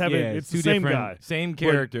 websites have it. Yeah, It's two the same different, guy. same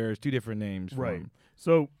characters, two different names. for Right. him.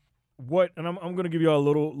 So what? And I'm going to give you all a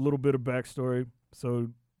little bit of backstory. So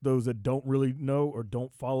those that don't really know or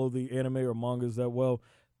don't follow the anime or mangas that well,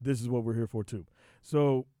 this is what we're here for too.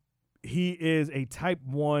 So he is a Type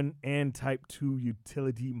 1 and Type 2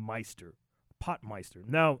 utility meister, potmeister.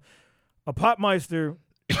 Now, a potmeister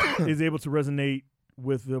is able to resonate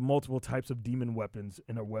with the multiple types of demon weapons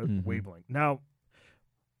in a wavelength. Now,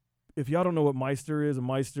 if y'all don't know what meister is, a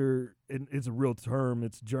meister it's a real term.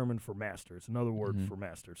 It's German for master. It's another word for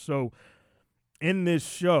master. So in this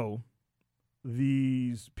show,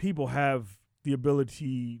 these people have the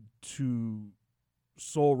ability to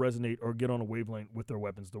soul resonate or get on a wavelength with their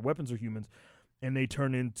weapons. Their weapons are humans, and they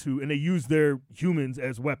use their humans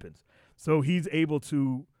as weapons. So he's able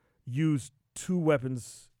to use two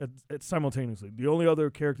weapons at simultaneously. The only other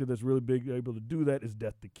character that's really big able to do that is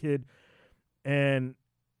Death the Kid, and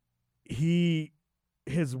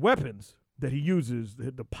his weapons that he uses,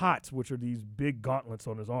 the pots, which are these big gauntlets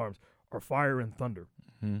on his arms, are fire and thunder.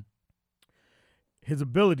 His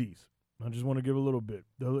abilities, I just want to give a little bit.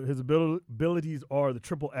 His abilities are the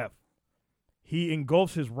triple F. He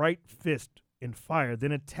engulfs his right fist in fire,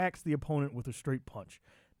 then attacks the opponent with a straight punch.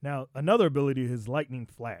 Now, another ability is lightning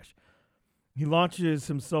flash. He launches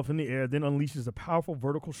himself in the air, then unleashes a powerful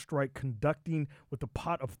vertical strike, conducting with the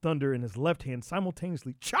pot of thunder in his left hand,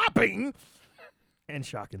 simultaneously chopping and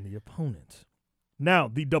shocking the opponent. Now,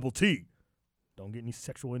 the double T. Don't get any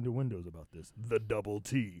sexual innuendos about this. The double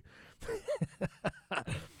T.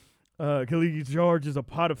 Kaliki charges a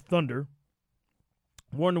pot of thunder,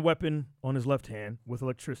 worn the weapon on his left hand with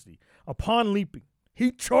electricity. Upon leaping,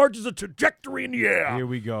 he charges a trajectory in the air. Here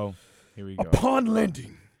we go. Upon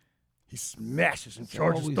landing, he smashes and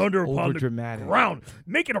charges thunder upon the ground,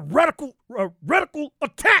 making a reticle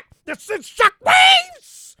attack that sends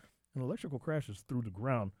shockwaves. An electrical crashes through the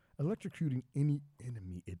ground, electrocuting any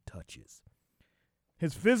enemy it touches.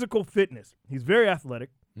 His physical fitness, he's very athletic,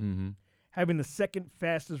 having the second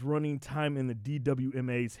fastest running time in the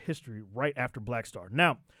DWMA's history right after Black Star.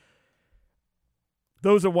 Now,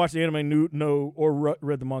 those that watch the anime know or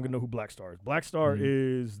read the manga know who Black Star is. Black Star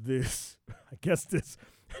is this, I guess, this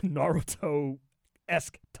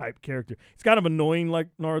Naruto-esque type character. He's kind of annoying like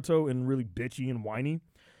Naruto and really bitchy and whiny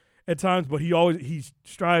at times, but he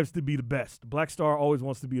strives to be the best. Black Star always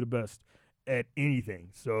wants to be the best at anything.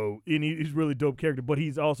 So he's a really dope character, but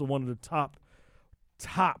he's also one of the top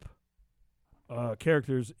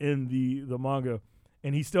characters in the manga,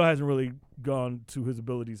 and he still hasn't really gone to his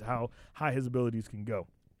abilities, how high his abilities can go.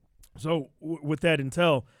 So with that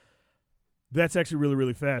intel, that's actually really,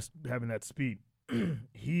 really fast, having that speed.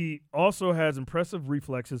 He also has impressive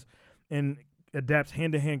reflexes and adapts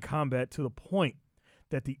hand-to-hand combat to the point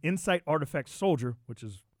that the Insight Artifact Soldier, which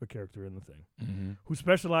is a character in the thing, who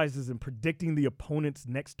specializes in predicting the opponent's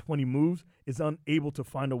next 20 moves, is unable to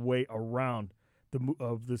find a way around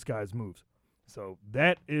of this guy's moves. So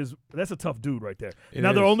that's a tough dude right there.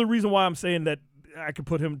 The only reason why I'm saying that I could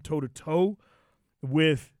put him toe to toe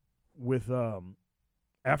with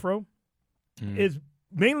Afro is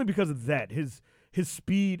mainly because of that, his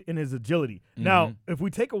speed and his agility. Now, if we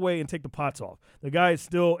take the pots off, the guy is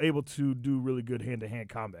still able to do really good hand-to-hand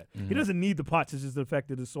combat. He doesn't need the pots. It's just the fact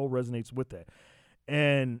that his soul resonates with that.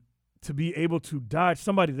 And to be able to dodge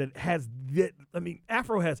somebody that has that,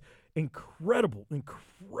 Afro has incredible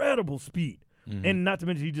speed. And not to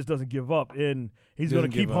mention, he just doesn't give up, and he's going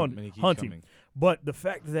to keep hunting. Coming. But the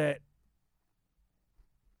fact that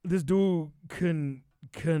this dude can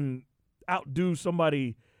outdo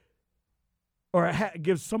somebody, or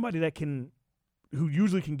give somebody who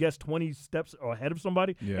usually can guess 20 steps ahead of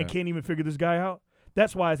somebody and can't even figure this guy out.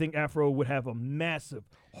 That's why I think Afro would have a massive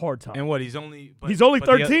hard time. And what he's only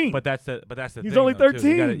 13. But that's the he's thing, only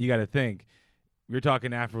 13. You got to think. we're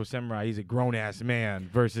talking Afro Samurai. He's a grown ass man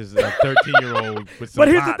versus a 13-year-old with some But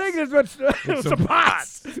here's pots. the thing: is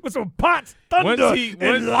with some pots, thunder,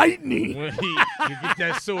 and lightning. When he gets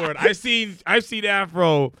that sword, I've seen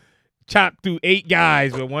Afro chop through 8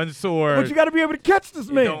 guys with one sword. But you got to be able to catch this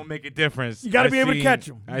It man. don't make a difference. You got to be able to catch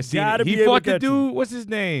him. I see. He fought the dude. What's his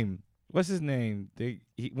name?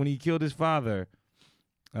 When he killed his father.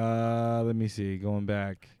 Let me see. Going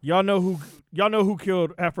back. Y'all know who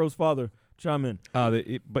killed Afro's father? Chime in.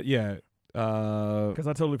 But yeah. Because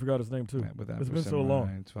I totally forgot his name too. It's been so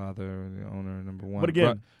long. His father, the owner, number 1. But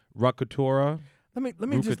again, Rukatora. Let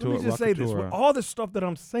me just say this with all the stuff that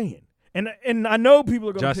I'm saying, and I know people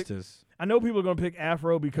are going to Justice. I know people are going to pick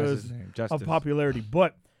Afro because of popularity,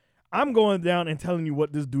 but I'm going down and telling you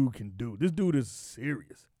what this dude can do. This dude is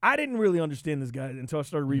serious. I didn't really understand this guy until I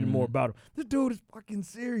started reading more about him. This dude is fucking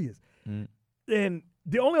serious. And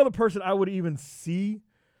the only other person I would even see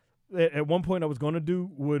that at one point I was going to do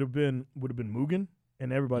would have been Mugen,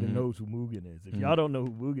 and everybody knows who Mugen is. If y'all don't know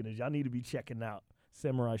who Mugen is, y'all need to be checking out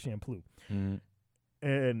Samurai Champloo.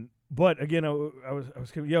 But again, I was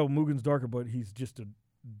Mugen's darker, but he's just a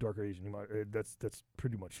darker Asian. That's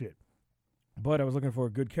pretty much it. But I was looking for a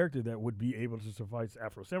good character that would be able to suffice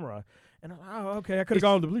Afro Samurai. And I could have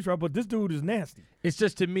gone with the police route, but this dude is nasty. It's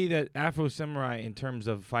just to me that Afro Samurai, in terms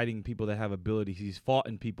of fighting people that have abilities, he's fought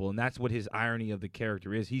in people, and that's what his irony of the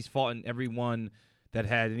character is. He's fought in everyone that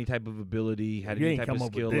had any type of ability, had any type of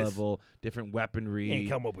skill level, different weaponry. He ain't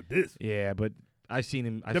come up with this. Yeah, but I've seen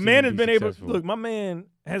him. The man has been able. Look, my man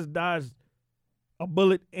has dodged a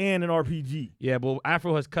bullet and an RPG. Yeah, well,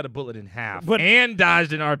 Afro has cut a bullet in half and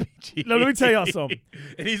dodged an RPG. No, let me tell y'all something.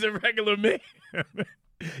 And he's a regular man.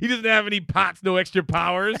 He doesn't have any pots, no extra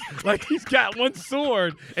powers. Like, he's got one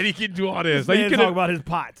sword, and he can do all this. Like, you can talk about his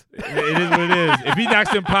pots. It is what it is. If he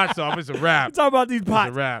knocks them pots off, it's a wrap. You talk about these pots.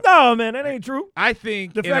 It's a wrap. No, man, that ain't true. I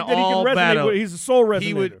think the fact that he can resonate battle, with, he's a soul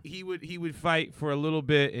resonator. He would fight for a little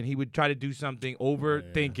bit, and he would try to do something,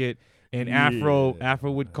 overthink it. And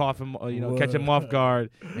Afro would cough him, catch him off guard,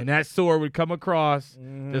 and that sword would come across,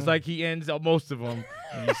 just like he ends most of them,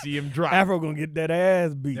 and you see him drop. Afro gonna get that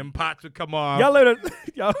ass beat. Them pots would come off. Y'all later,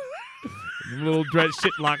 y'all. Them little dread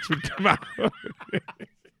shit locks would come out.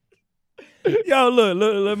 Yo,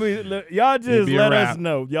 look, y'all just let us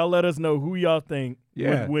know. Y'all let us know who y'all think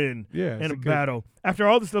would win in a battle. After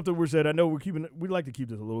all the stuff that we're said, I know we like to keep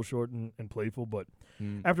this a little short and playful, but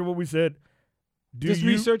after what we said, just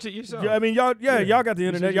research it yourself. Yeah, I mean, y'all got the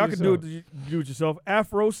internet. Y'all can do it yourself.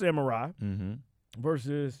 Afro Samurai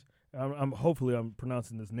versus, hopefully I'm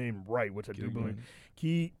pronouncing this name right, which I do believe.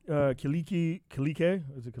 Kalike.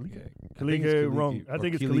 Is it Kalike? Kalike wrong. I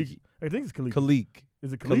think it's Kalike. I think it's Kalike. Kalik.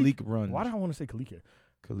 Is it Kalik? Kalik Run. Why do I want to say Kalike?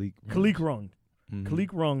 Kalik Run. Kalik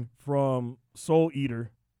Run from Soul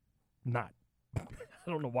Eater. Not. I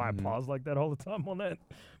don't know why I pause like that all the time on that.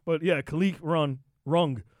 But yeah, Kalik Run.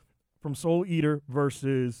 From Soul Eater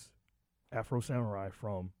versus Afro Samurai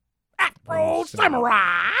from Afro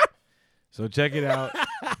Samurai. So check it out.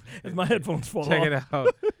 As my headphones fall off. Check it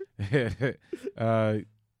out.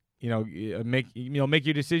 Make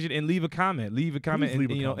your decision and leave a comment. Leave a comment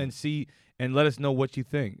and see and let us know what you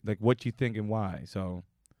think. Like what you think and why. So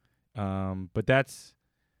but that's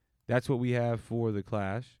what we have for the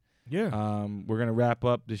Clash. Yeah. We're gonna wrap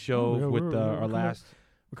up the show with our last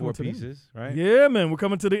 4 pieces, right? Yeah, man, we're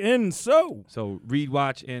coming to the end. So read,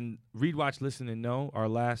 watch, listen, and know. Our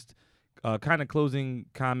last kind of closing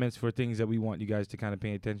comments for things that we want you guys to kind of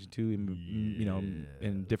pay attention to,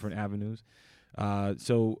 in different avenues.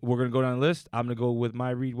 So we're gonna go down the list. I'm gonna go with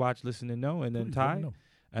my read, watch, listen, and know, and then Ty,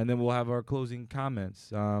 and then we'll have our closing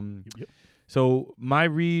comments. So my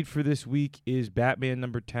read for this week is Batman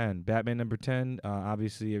number 10. Batman number 10.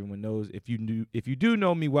 Obviously, everyone knows. If you do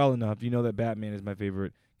know me well enough, you know that Batman is my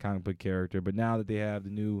favorite comic book character. But now that they have the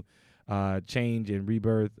new change and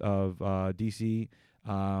rebirth of DC,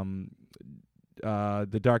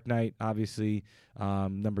 the Dark Knight, obviously,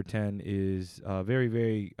 number 10 is a very,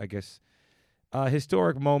 very, I guess,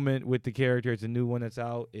 historic moment with the character. It's a new one that's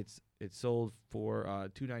out. It's sold for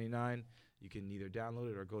 $2.99. You can either download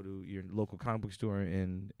it or go to your local comic book store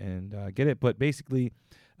and get it. But basically,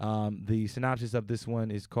 the synopsis of this one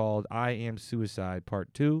is called I Am Suicide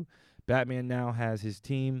Part 2. Batman now has his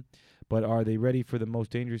team, but are they ready for the most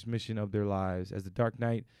dangerous mission of their lives? As the Dark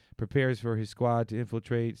Knight prepares for his squad to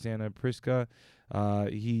infiltrate Santa Prisca,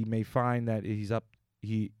 he may find that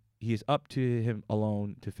he is up to him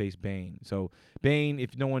alone to face Bane. So Bane,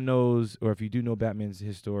 if no one knows, or if you do know Batman's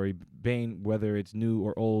history, Bane, whether it's new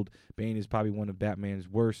or old, Bane is probably one of Batman's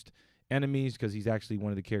worst enemies because he's actually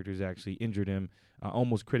one of the characters that actually injured him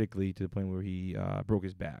almost critically to the point where he broke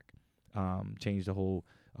his back. change the whole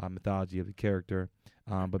mythology of the character.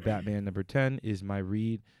 But Batman #10 is my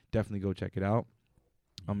read. Definitely go check it out.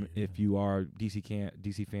 If you are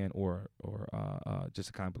DC fan or just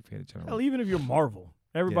a comic book fan in general. Hell, even if you're Marvel,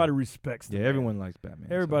 everybody respects. Yeah, everyone likes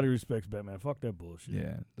Batman. Everybody respects Batman. Fuck that bullshit.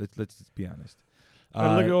 Yeah, let's just be honest.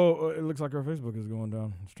 It looks like our Facebook is going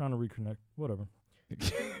down. It's trying to reconnect. Whatever.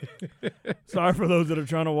 Sorry for those that are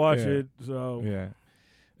trying to watch it. So yeah.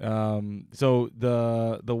 So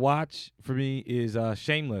the watch for me is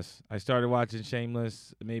Shameless. I started watching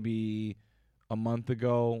Shameless maybe a month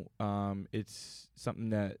ago. It's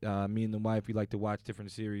something that me and the wife, we like to watch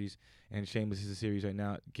different series, and Shameless is a series right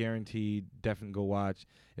now. Guaranteed, definitely go watch.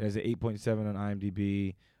 It has an 8.7 on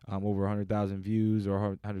IMDb, over 100,000 views or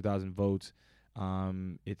 100,000 votes.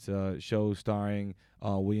 It's a show starring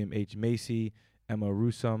William H. Macy, Emma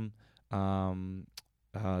Rossum,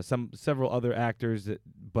 several other actors,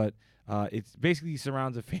 but it's basically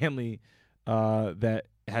surrounds a family that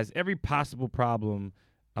has every possible problem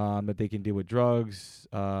that they can deal with: drugs,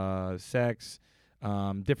 sex,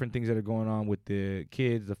 different things that are going on with the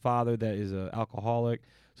kids, the father that is an alcoholic.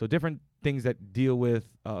 So different things that deal with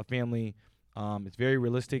a family. It's very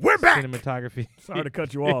realistic. We're back! Cinematography. Sorry to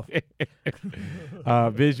cut you off.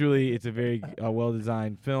 Visually, it's a very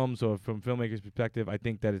well-designed film. So from filmmaker's perspective, I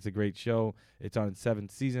think that it's a great show. It's on its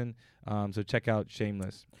 7th season. So check out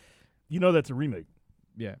Shameless. You know that's a remake.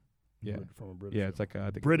 Yeah. From a British. Yeah, it's like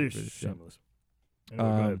I think British Shameless. Anyway,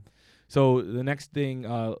 go ahead. So the next thing,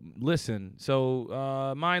 listen.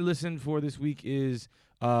 So my listen for this week is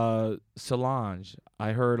Solange.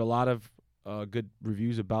 I heard a lot of good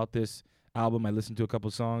reviews about this album. I listened to a couple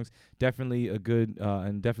songs. Definitely a good,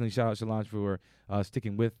 and definitely shout out Solange for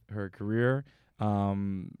sticking with her career.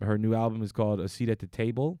 Her new album is called A Seat at the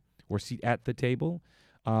Table, or Seat at the Table.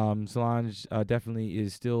 Solange definitely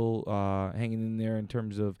is still hanging in there in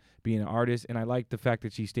terms of being an artist, and I like the fact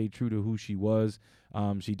that she stayed true to who she was.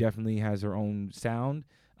 She definitely has her own sound,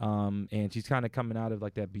 and she's kind of coming out of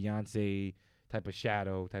like that Beyonce type of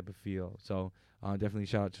shadow type of feel. So definitely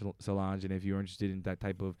shout out to Solange, and if you're interested in that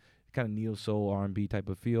type of kind of neo soul R&B type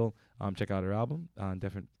of feel, check out her album.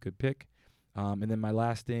 Definitely good pick. And then my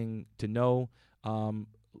last thing to know,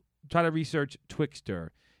 try to research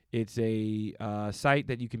Twixter. It's a site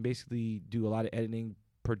that you can basically do a lot of editing,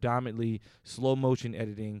 predominantly slow motion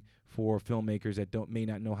editing for filmmakers that may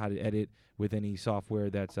not know how to edit with any software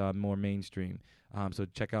that's more mainstream. So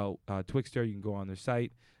check out Twixter. You can go on their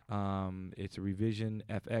site. It's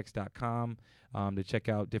revisionfx.com to check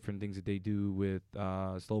out different things that they do with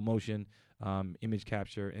slow motion, image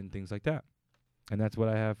capture, and things like that. And that's what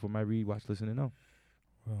I have for my read, watch, listen, and know.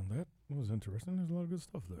 Well, that was interesting. There's a lot of good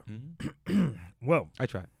stuff there. Mm-hmm. Well, I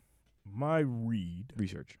tried. My read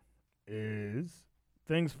Research is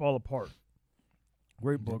Things Fall Apart.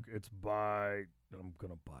 Great book. It's by, I'm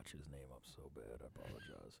going to botch his name up so bad. I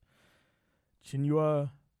apologize. Chinua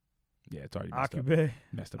Yeah, it's already messed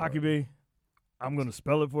up. Achebe. I'm going to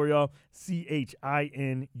spell it for y'all. Chinua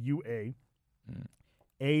Achebe.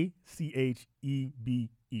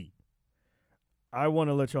 I want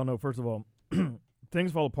to let y'all know, first of all,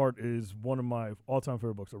 Things Fall Apart is one of my all-time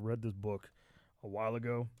favorite books. I read this book a while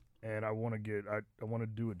ago, and I want to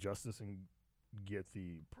do it justice and get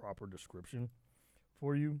the proper description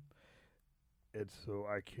for you. It's so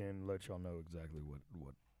I can let y'all know exactly what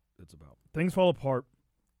it's about. Things Fall Apart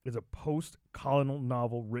is a post-colonial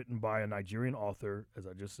novel written by a Nigerian author, as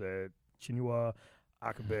I just said, Chinua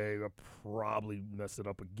Achebe. I probably messed it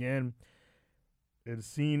up again. It is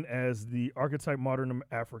seen as the archetype modern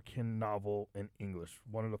African novel in English,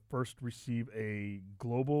 one of the first to receive a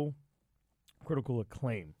global critical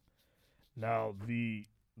acclaim. Now, the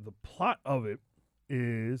plot of it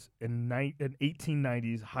is in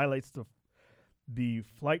 1890s highlights the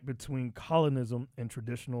flight between colonism and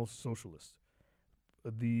traditional socialists.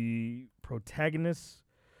 The protagonist,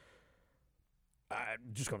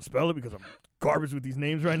 I'm just going to spell it because I'm garbage with these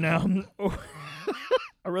names right now.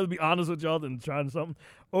 I'd rather be honest with y'all than trying something.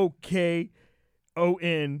 Okonkwo.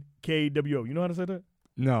 You know how to say that?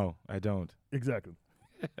 No, I don't. Exactly.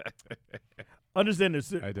 Understand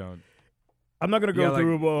this. I don't. I'm not going to go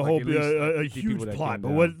through a whole a huge huge plot,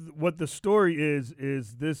 but what the story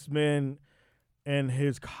is this man and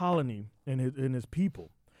his colony and his people.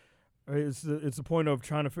 It's a point of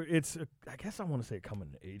trying to. I guess I want to say a coming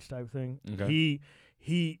of age type thing. Okay.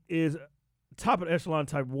 He is top of the echelon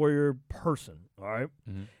type warrior person. All right,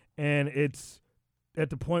 and it's at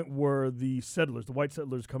the point where the white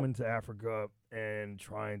settlers, come into Africa and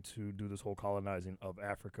trying to do this whole colonizing of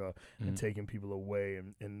Africa and taking people away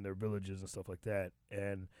in their villages and stuff like that.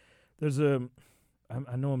 And there's I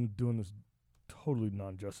know I'm doing this totally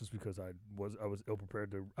non-justice because I was ill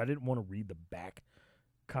prepared to. I didn't want to read the back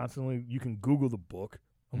constantly. You can Google the book.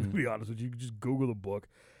 I'm gonna be honest with you. You can just Google the book,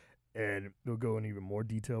 and it'll go in even more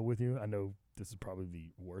detail with you. I know this is probably the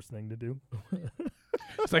worst thing to do.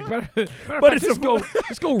 It's like, but it's just go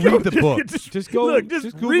read the book. Just go, look, just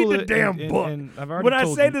read Google the it damn and, book. And I've already when I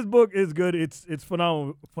told say you, this book is good, it's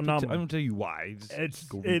phenomenal. I don't tell you why. Just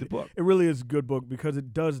go read the book. It really is a good book because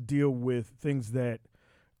it does deal with things that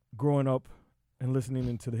growing up and listening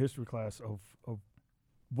into the history class of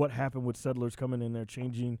what happened with settlers coming in there,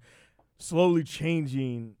 slowly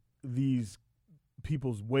changing these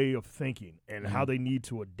people's way of thinking and how they need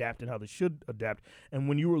to adapt and how they should adapt. And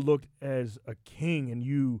when you were looked as a king and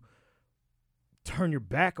you turn your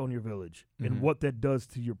back on your village and what that does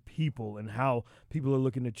to your people and how people are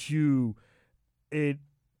looking at you, it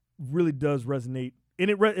really does resonate.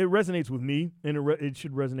 And it resonates with me, and it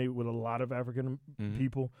should resonate with a lot of African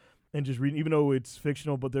people. And just reading, even though it's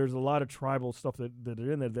fictional, but there's a lot of tribal stuff that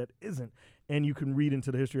are in there that isn't. And you can read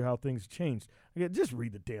into the history of how things changed. Again, just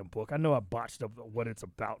read the damn book. I know I botched up what it's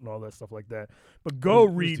about and all that stuff like that. But go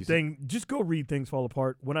read things. Just go read Things Fall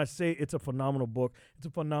Apart. When I say it's a phenomenal book, it's a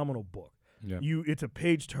phenomenal book. Yeah. It's a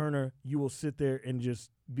page turner. You will sit there and just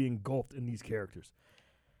be engulfed in these characters.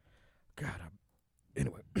 God,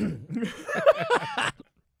 anyway.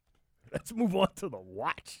 Let's move on to the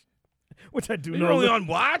watch. Which I do know. You're only on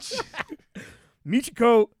watch?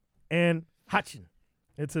 Michiko and Hatchin.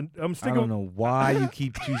 I'm sticking. I don't know why you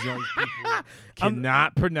keep choosing all these people.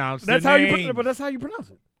 Cannot pronounce that's their how names. you. But that's how you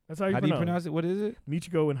pronounce it. That's how you How do you pronounce it? What is it?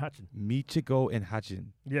 Michiko and Hatchin. Michiko and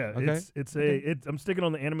Hatchin. Yeah, Okay. I'm sticking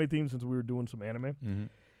on the anime theme since we were doing some anime.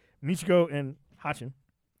 Mm-hmm. Michiko and Hatchin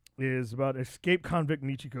is about escaped convict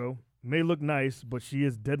Michiko. May look nice, but she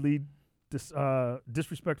is deadly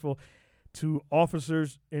disrespectful to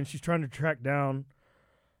officers, and she's trying to track down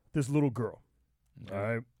this little girl. Okay. All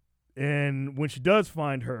right. And when she does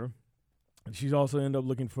find her, she's also end up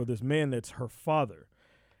looking for this man that's her father.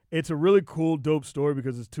 It's a really cool, dope story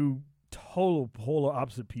because it's two total polar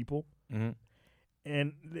opposite people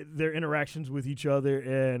and their interactions with each other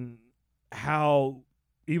and how,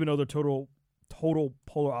 even though they're total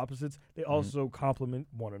polar opposites, they also complement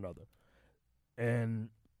one another.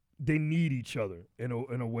 And they need each other in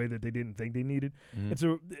a way that they didn't think they needed.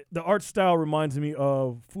 The art style reminds me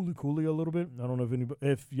of Fooly Cooly a little bit. I don't know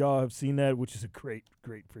if y'all have seen that, which is a great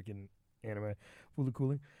freaking anime, Fooly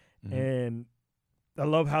Cooly. And I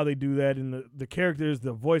love how they do that. And the characters,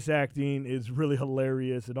 the voice acting is really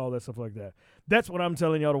hilarious and all that stuff like that. That's what I'm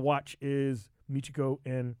telling y'all to watch is Michiko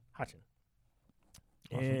and Hatchin.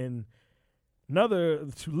 Awesome. And another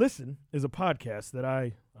to listen is a podcast that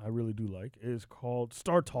I really do like. Is called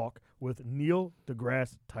Star Talk with Neil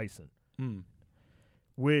deGrasse Tyson.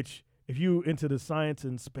 Which, if you into the science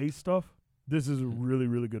and space stuff, this is a really,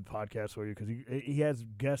 really good podcast for you because he has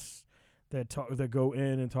guests that go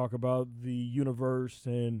in and talk about the universe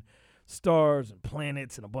and stars and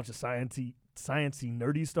planets and a bunch of sciencey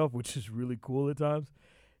nerdy stuff, which is really cool at times.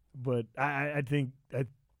 But I think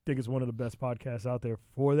it's one of the best podcasts out there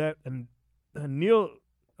for that. And Neil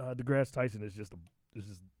deGrasse Tyson is just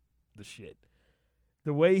the shit.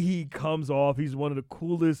 The way he comes off, he's one of the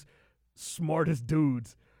coolest, smartest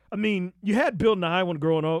dudes. I mean, you had Bill Nye when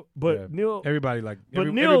growing up, but Neil. Everybody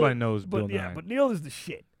knows Bill Nye. Yeah, but Neil is the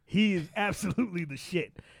shit. He is absolutely the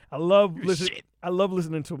shit. I love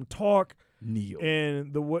listening to him talk. Neil.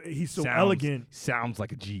 And the way he's so elegant. Sounds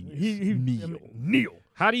like a genius. Neil. Neil.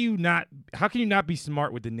 How can you not be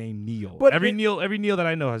smart with the name Neil? But every Neil that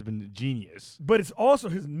I know has been a genius. But it's also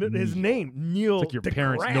his name, Neil. It's like your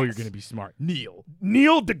parents know you're going to be smart. Neil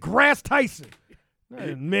deGrasse Tyson.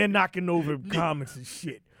 Man knocking over comics and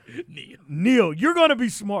shit. Neil, you're going to be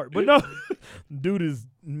smart. But no, dude is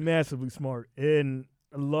massively smart. And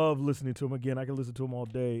I love listening to him. Again, I can listen to him all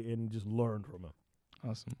day and just learn from him.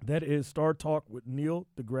 Awesome. That is Star Talk with Neil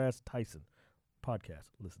deGrasse Tyson podcast.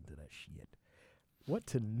 Listen to that shit. What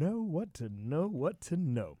to know.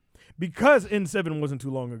 Because N7 wasn't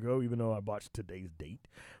too long ago, even though I botched today's date.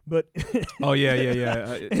 But oh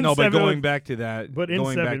yeah. No, but going back to that, back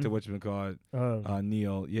to whatchamacallit,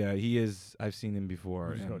 Neil. Yeah, he is. I've seen him before.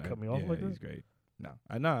 You're just gonna cut me off like that? He's great. No,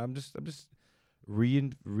 I'm just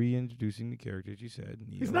reintroducing the characters you said.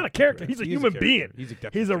 Neil, he's not a character. He's a human being.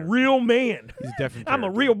 He's a real man. He's definitely. I'm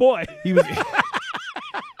a real boy. He was.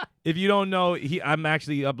 If you don't know, I'm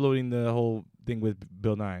actually uploading the whole thing with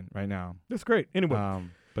Bill Nye right now. That's great. Anyway.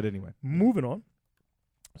 But anyway. Moving on.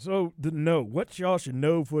 So, what y'all should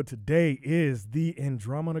know for today is the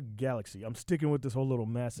Andromeda Galaxy. I'm sticking with this whole little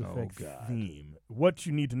Mass Effect theme. What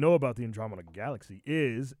you need to know about the Andromeda Galaxy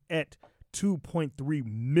is at 2.3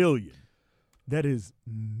 million That is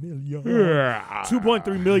million.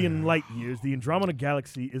 2.3 million light years. The Andromeda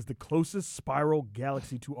Galaxy is the closest spiral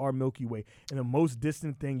galaxy to our Milky Way and the most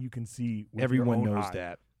distant thing you can see with Everyone your own knows eye.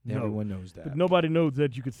 that. No. Everyone knows that. But nobody knows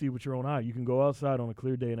that you can see with your own eye. You can go outside on a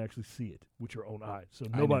clear day and actually see it with your own eye. So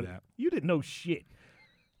I knew nobody. that. You didn't know shit.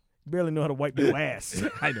 You barely know how to wipe your ass.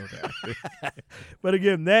 I know that. But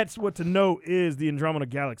again, that's what to know is the Andromeda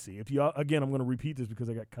Galaxy. If you again, I'm going to repeat this because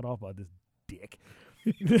I got cut off by this dick.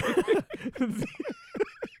 The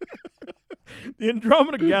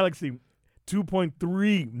Andromeda Galaxy,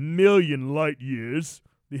 2.3 million light years.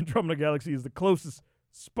 The Andromeda Galaxy is the closest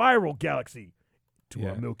spiral galaxy to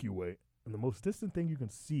our Milky Way and the most distant thing you can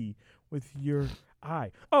see with your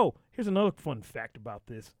eye. Oh, here's another fun fact about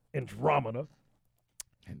this Andromeda.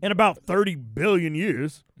 In about 30 billion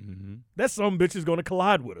years, that some bitch is going to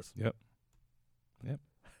collide with us. Yep.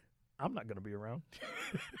 I'm not going to be around.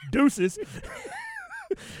 Deuces.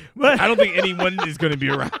 But I don't think anyone is going to be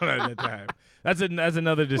around at that time. That's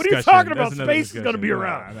another discussion. What are you talking about? That's another Space is going to be discussion.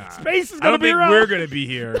 around. Nah. Space is I going to don't be think around. we're going to be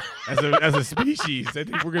here as a species. I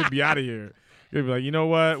think we're going to be out of here. You're going to be like, you know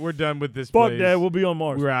what? We're done with this Fuck place. that. We'll be on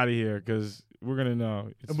Mars. We're out of here because we're going to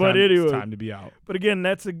know. It's But time, anyway. it's time to be out. But again,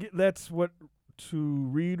 that's what to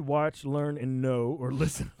read, watch, learn, and know, or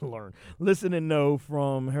listen and learn. Listen and know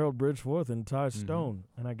from Harold Bridgeforth and Ty Stone.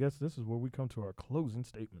 And I guess this is where we come to our closing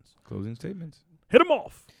statements. Closing statements. Hit them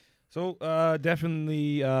off. So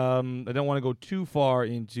definitely, I don't want to go too far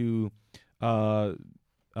into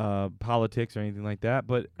politics or anything like that.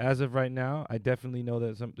 But as of right now, I definitely know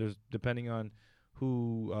that there's depending on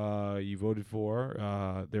who you voted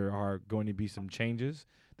for, there are going to be some changes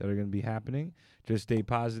that are going to be happening. Just stay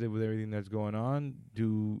positive with everything that's going on.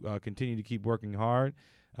 Do continue to keep working hard.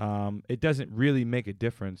 It doesn't really make a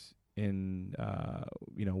difference in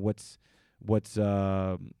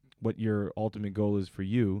what your ultimate goal is for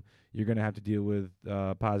you. You're going to have to deal with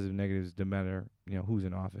positive, negatives, no matter who's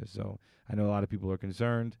in office. So I know a lot of people are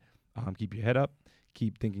concerned. Keep your head up,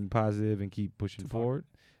 keep thinking positive, and keep pushing forward.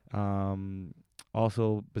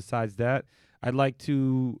 Also, besides that, I'd like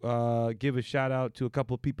to give a shout out to a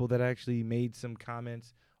couple of people that actually made some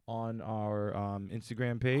comments on our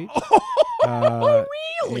Instagram page.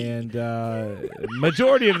 Really? And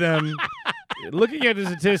majority of them, looking at the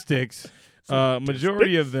statistics,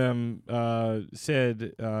 majority of them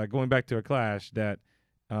said, going back to a clash, that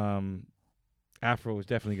Afro is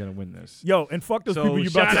definitely going to win this. Yo, and fuck those people you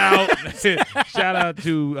shout about out, shout out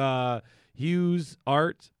to Hughes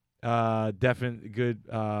Art. Definitely good,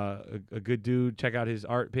 a good dude. Check out his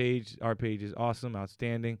art page. Art page is awesome,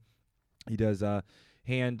 outstanding. He does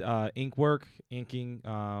hand ink work, inking,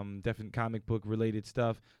 definitely comic book related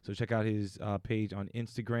stuff. So check out his page on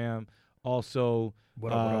Instagram. Also,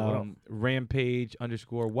 What up? Rampage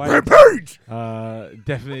 _White. Rampage!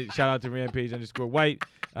 Definitely shout out to Rampage _White.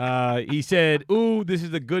 He said, "Ooh, this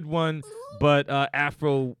is a good one, but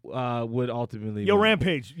Afro would ultimately." Yo, win.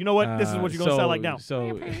 Rampage. You know what? This is what you're going to sound like now.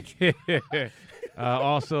 So,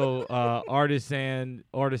 also, Artisan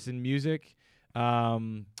Music.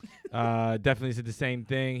 Definitely said the same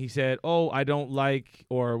thing. He said, "Oh, I don't like,"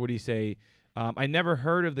 or what do you say? I never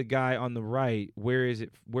heard of the guy on the right. Where is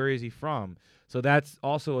he from? So that's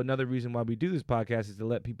also another reason why we do this podcast, is to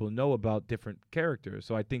let people know about different characters.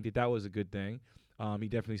 So I think that was a good thing. He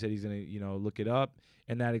definitely said he's going to, look it up,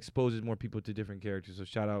 and that exposes more people to different characters. So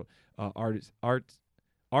shout out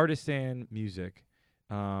Artisan Music.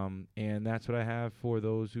 And that's what I have for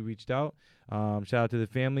those who reached out. Shout out to the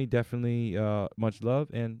family. Definitely much love.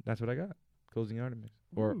 And that's what I got. Closing arguments.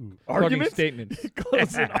 Or arguments? statements.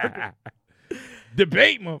 Closing arguments.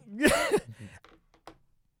 Debate, mo.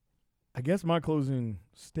 I guess my closing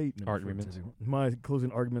statement. Arguments. My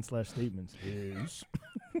closing argument / statements is.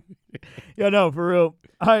 Yeah, no, for real.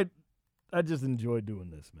 I just enjoy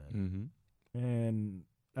doing this, man. Mm-hmm. And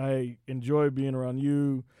I enjoy being around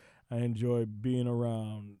you. I enjoy being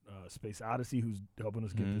around Space Odyssey, who's helping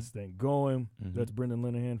us get this thing going. Mm-hmm. That's Brendan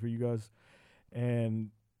Linehan for you guys. And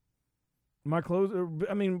my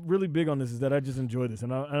really big on this is that I just enjoy this.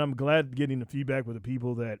 And I'm glad getting the feedback with the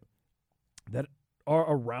people that are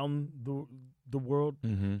around the world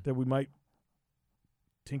that we might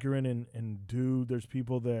tinker in and do. There's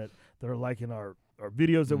people that are liking our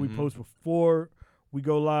videos that we post before we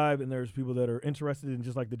go live, and there's people that are interested in,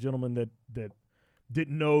 just like the gentleman that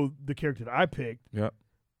didn't know the character that I picked. Yep.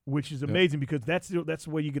 Which is amazing because that's the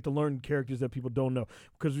way you get to learn characters that people don't know.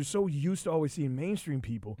 Because we're so used to always seeing mainstream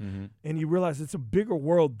people, and you realize it's a bigger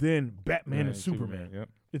world than Batman and Superman. Yep.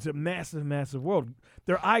 It's a massive, massive world.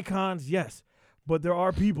 They're icons, yes, but there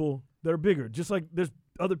are people that are bigger. Just like there's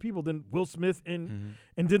other people than Will Smith and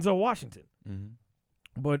Denzel Washington.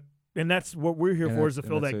 Mm-hmm. But And that's what we're here And for, is to that's-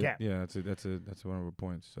 fill and that that's gap. that's one of our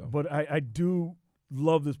points. So, But I do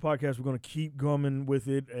love this podcast. We're going to keep going with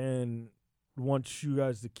it and want you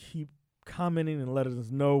guys to keep commenting and letting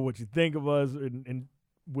us know what you think of us and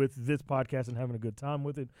with this podcast and having a good time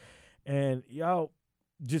with it. And y'all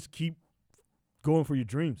just keep going for your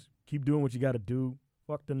dreams. Keep doing what you got to do.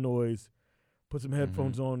 Fuck the noise. Put some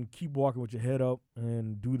headphones on. Keep walking with your head up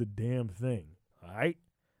and do the damn thing. All right?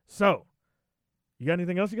 So, you got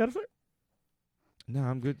anything else you got to say? No,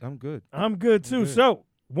 I'm good. I'm good. I'm good too. good. So,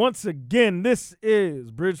 once again, this is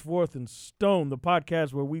Bridgeforth and Stone, the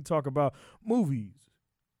podcast where we talk about movies,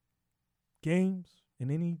 games,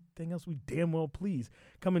 and anything else we damn well please.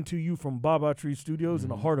 Coming to you from Baba Tree Studios in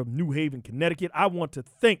the heart of New Haven, Connecticut. I want to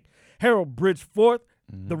thank Harold Bridgeforth,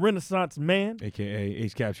 the Renaissance man. AKA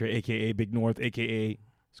Ace Capture, AKA Big North, AKA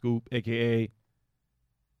Scoop, AKA.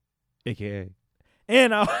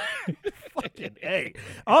 And I fucking A.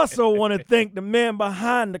 Also want to thank the man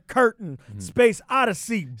behind the curtain, Space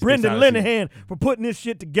Odyssey, Brendan Odyssey. Linehan, for putting this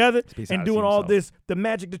shit together Space and Odyssey doing all himself. this, the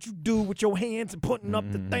magic that you do with your hands and putting up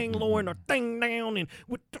the thing, lowering the thing down, and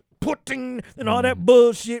with the putting and all that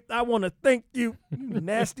bullshit. I want to thank you, you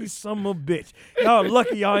nasty son of a bitch. Y'all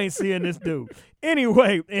lucky y'all ain't seeing this dude.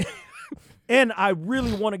 Anyway, and I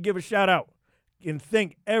really want to give a shout out and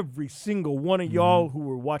thank every single one of y'all who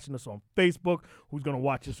are watching us on Facebook, who's going to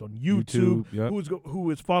watch us on YouTube, yep. who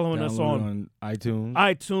is following us on iTunes.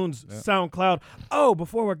 iTunes, SoundCloud. Oh,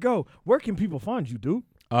 before I go, where can people find you, dude?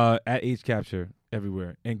 At Ace Capture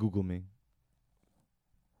everywhere, and Google me.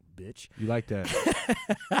 Bitch. You like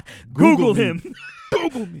that? Google him.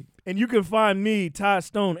 Google me. And you can find me, Ty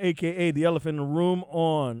Stone, a.k.a. The Elephant in the Room,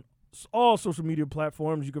 on all social media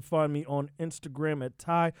platforms. You can find me on Instagram at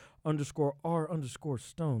Ty_R_Stone.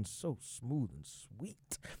 So smooth and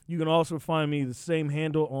sweet. You can also find me the same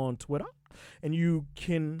handle on Twitter. And you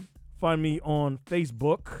can find me on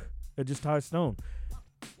Facebook at just Ty Stone.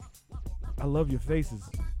 I love your faces.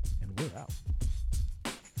 And we're out.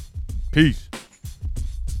 Peace.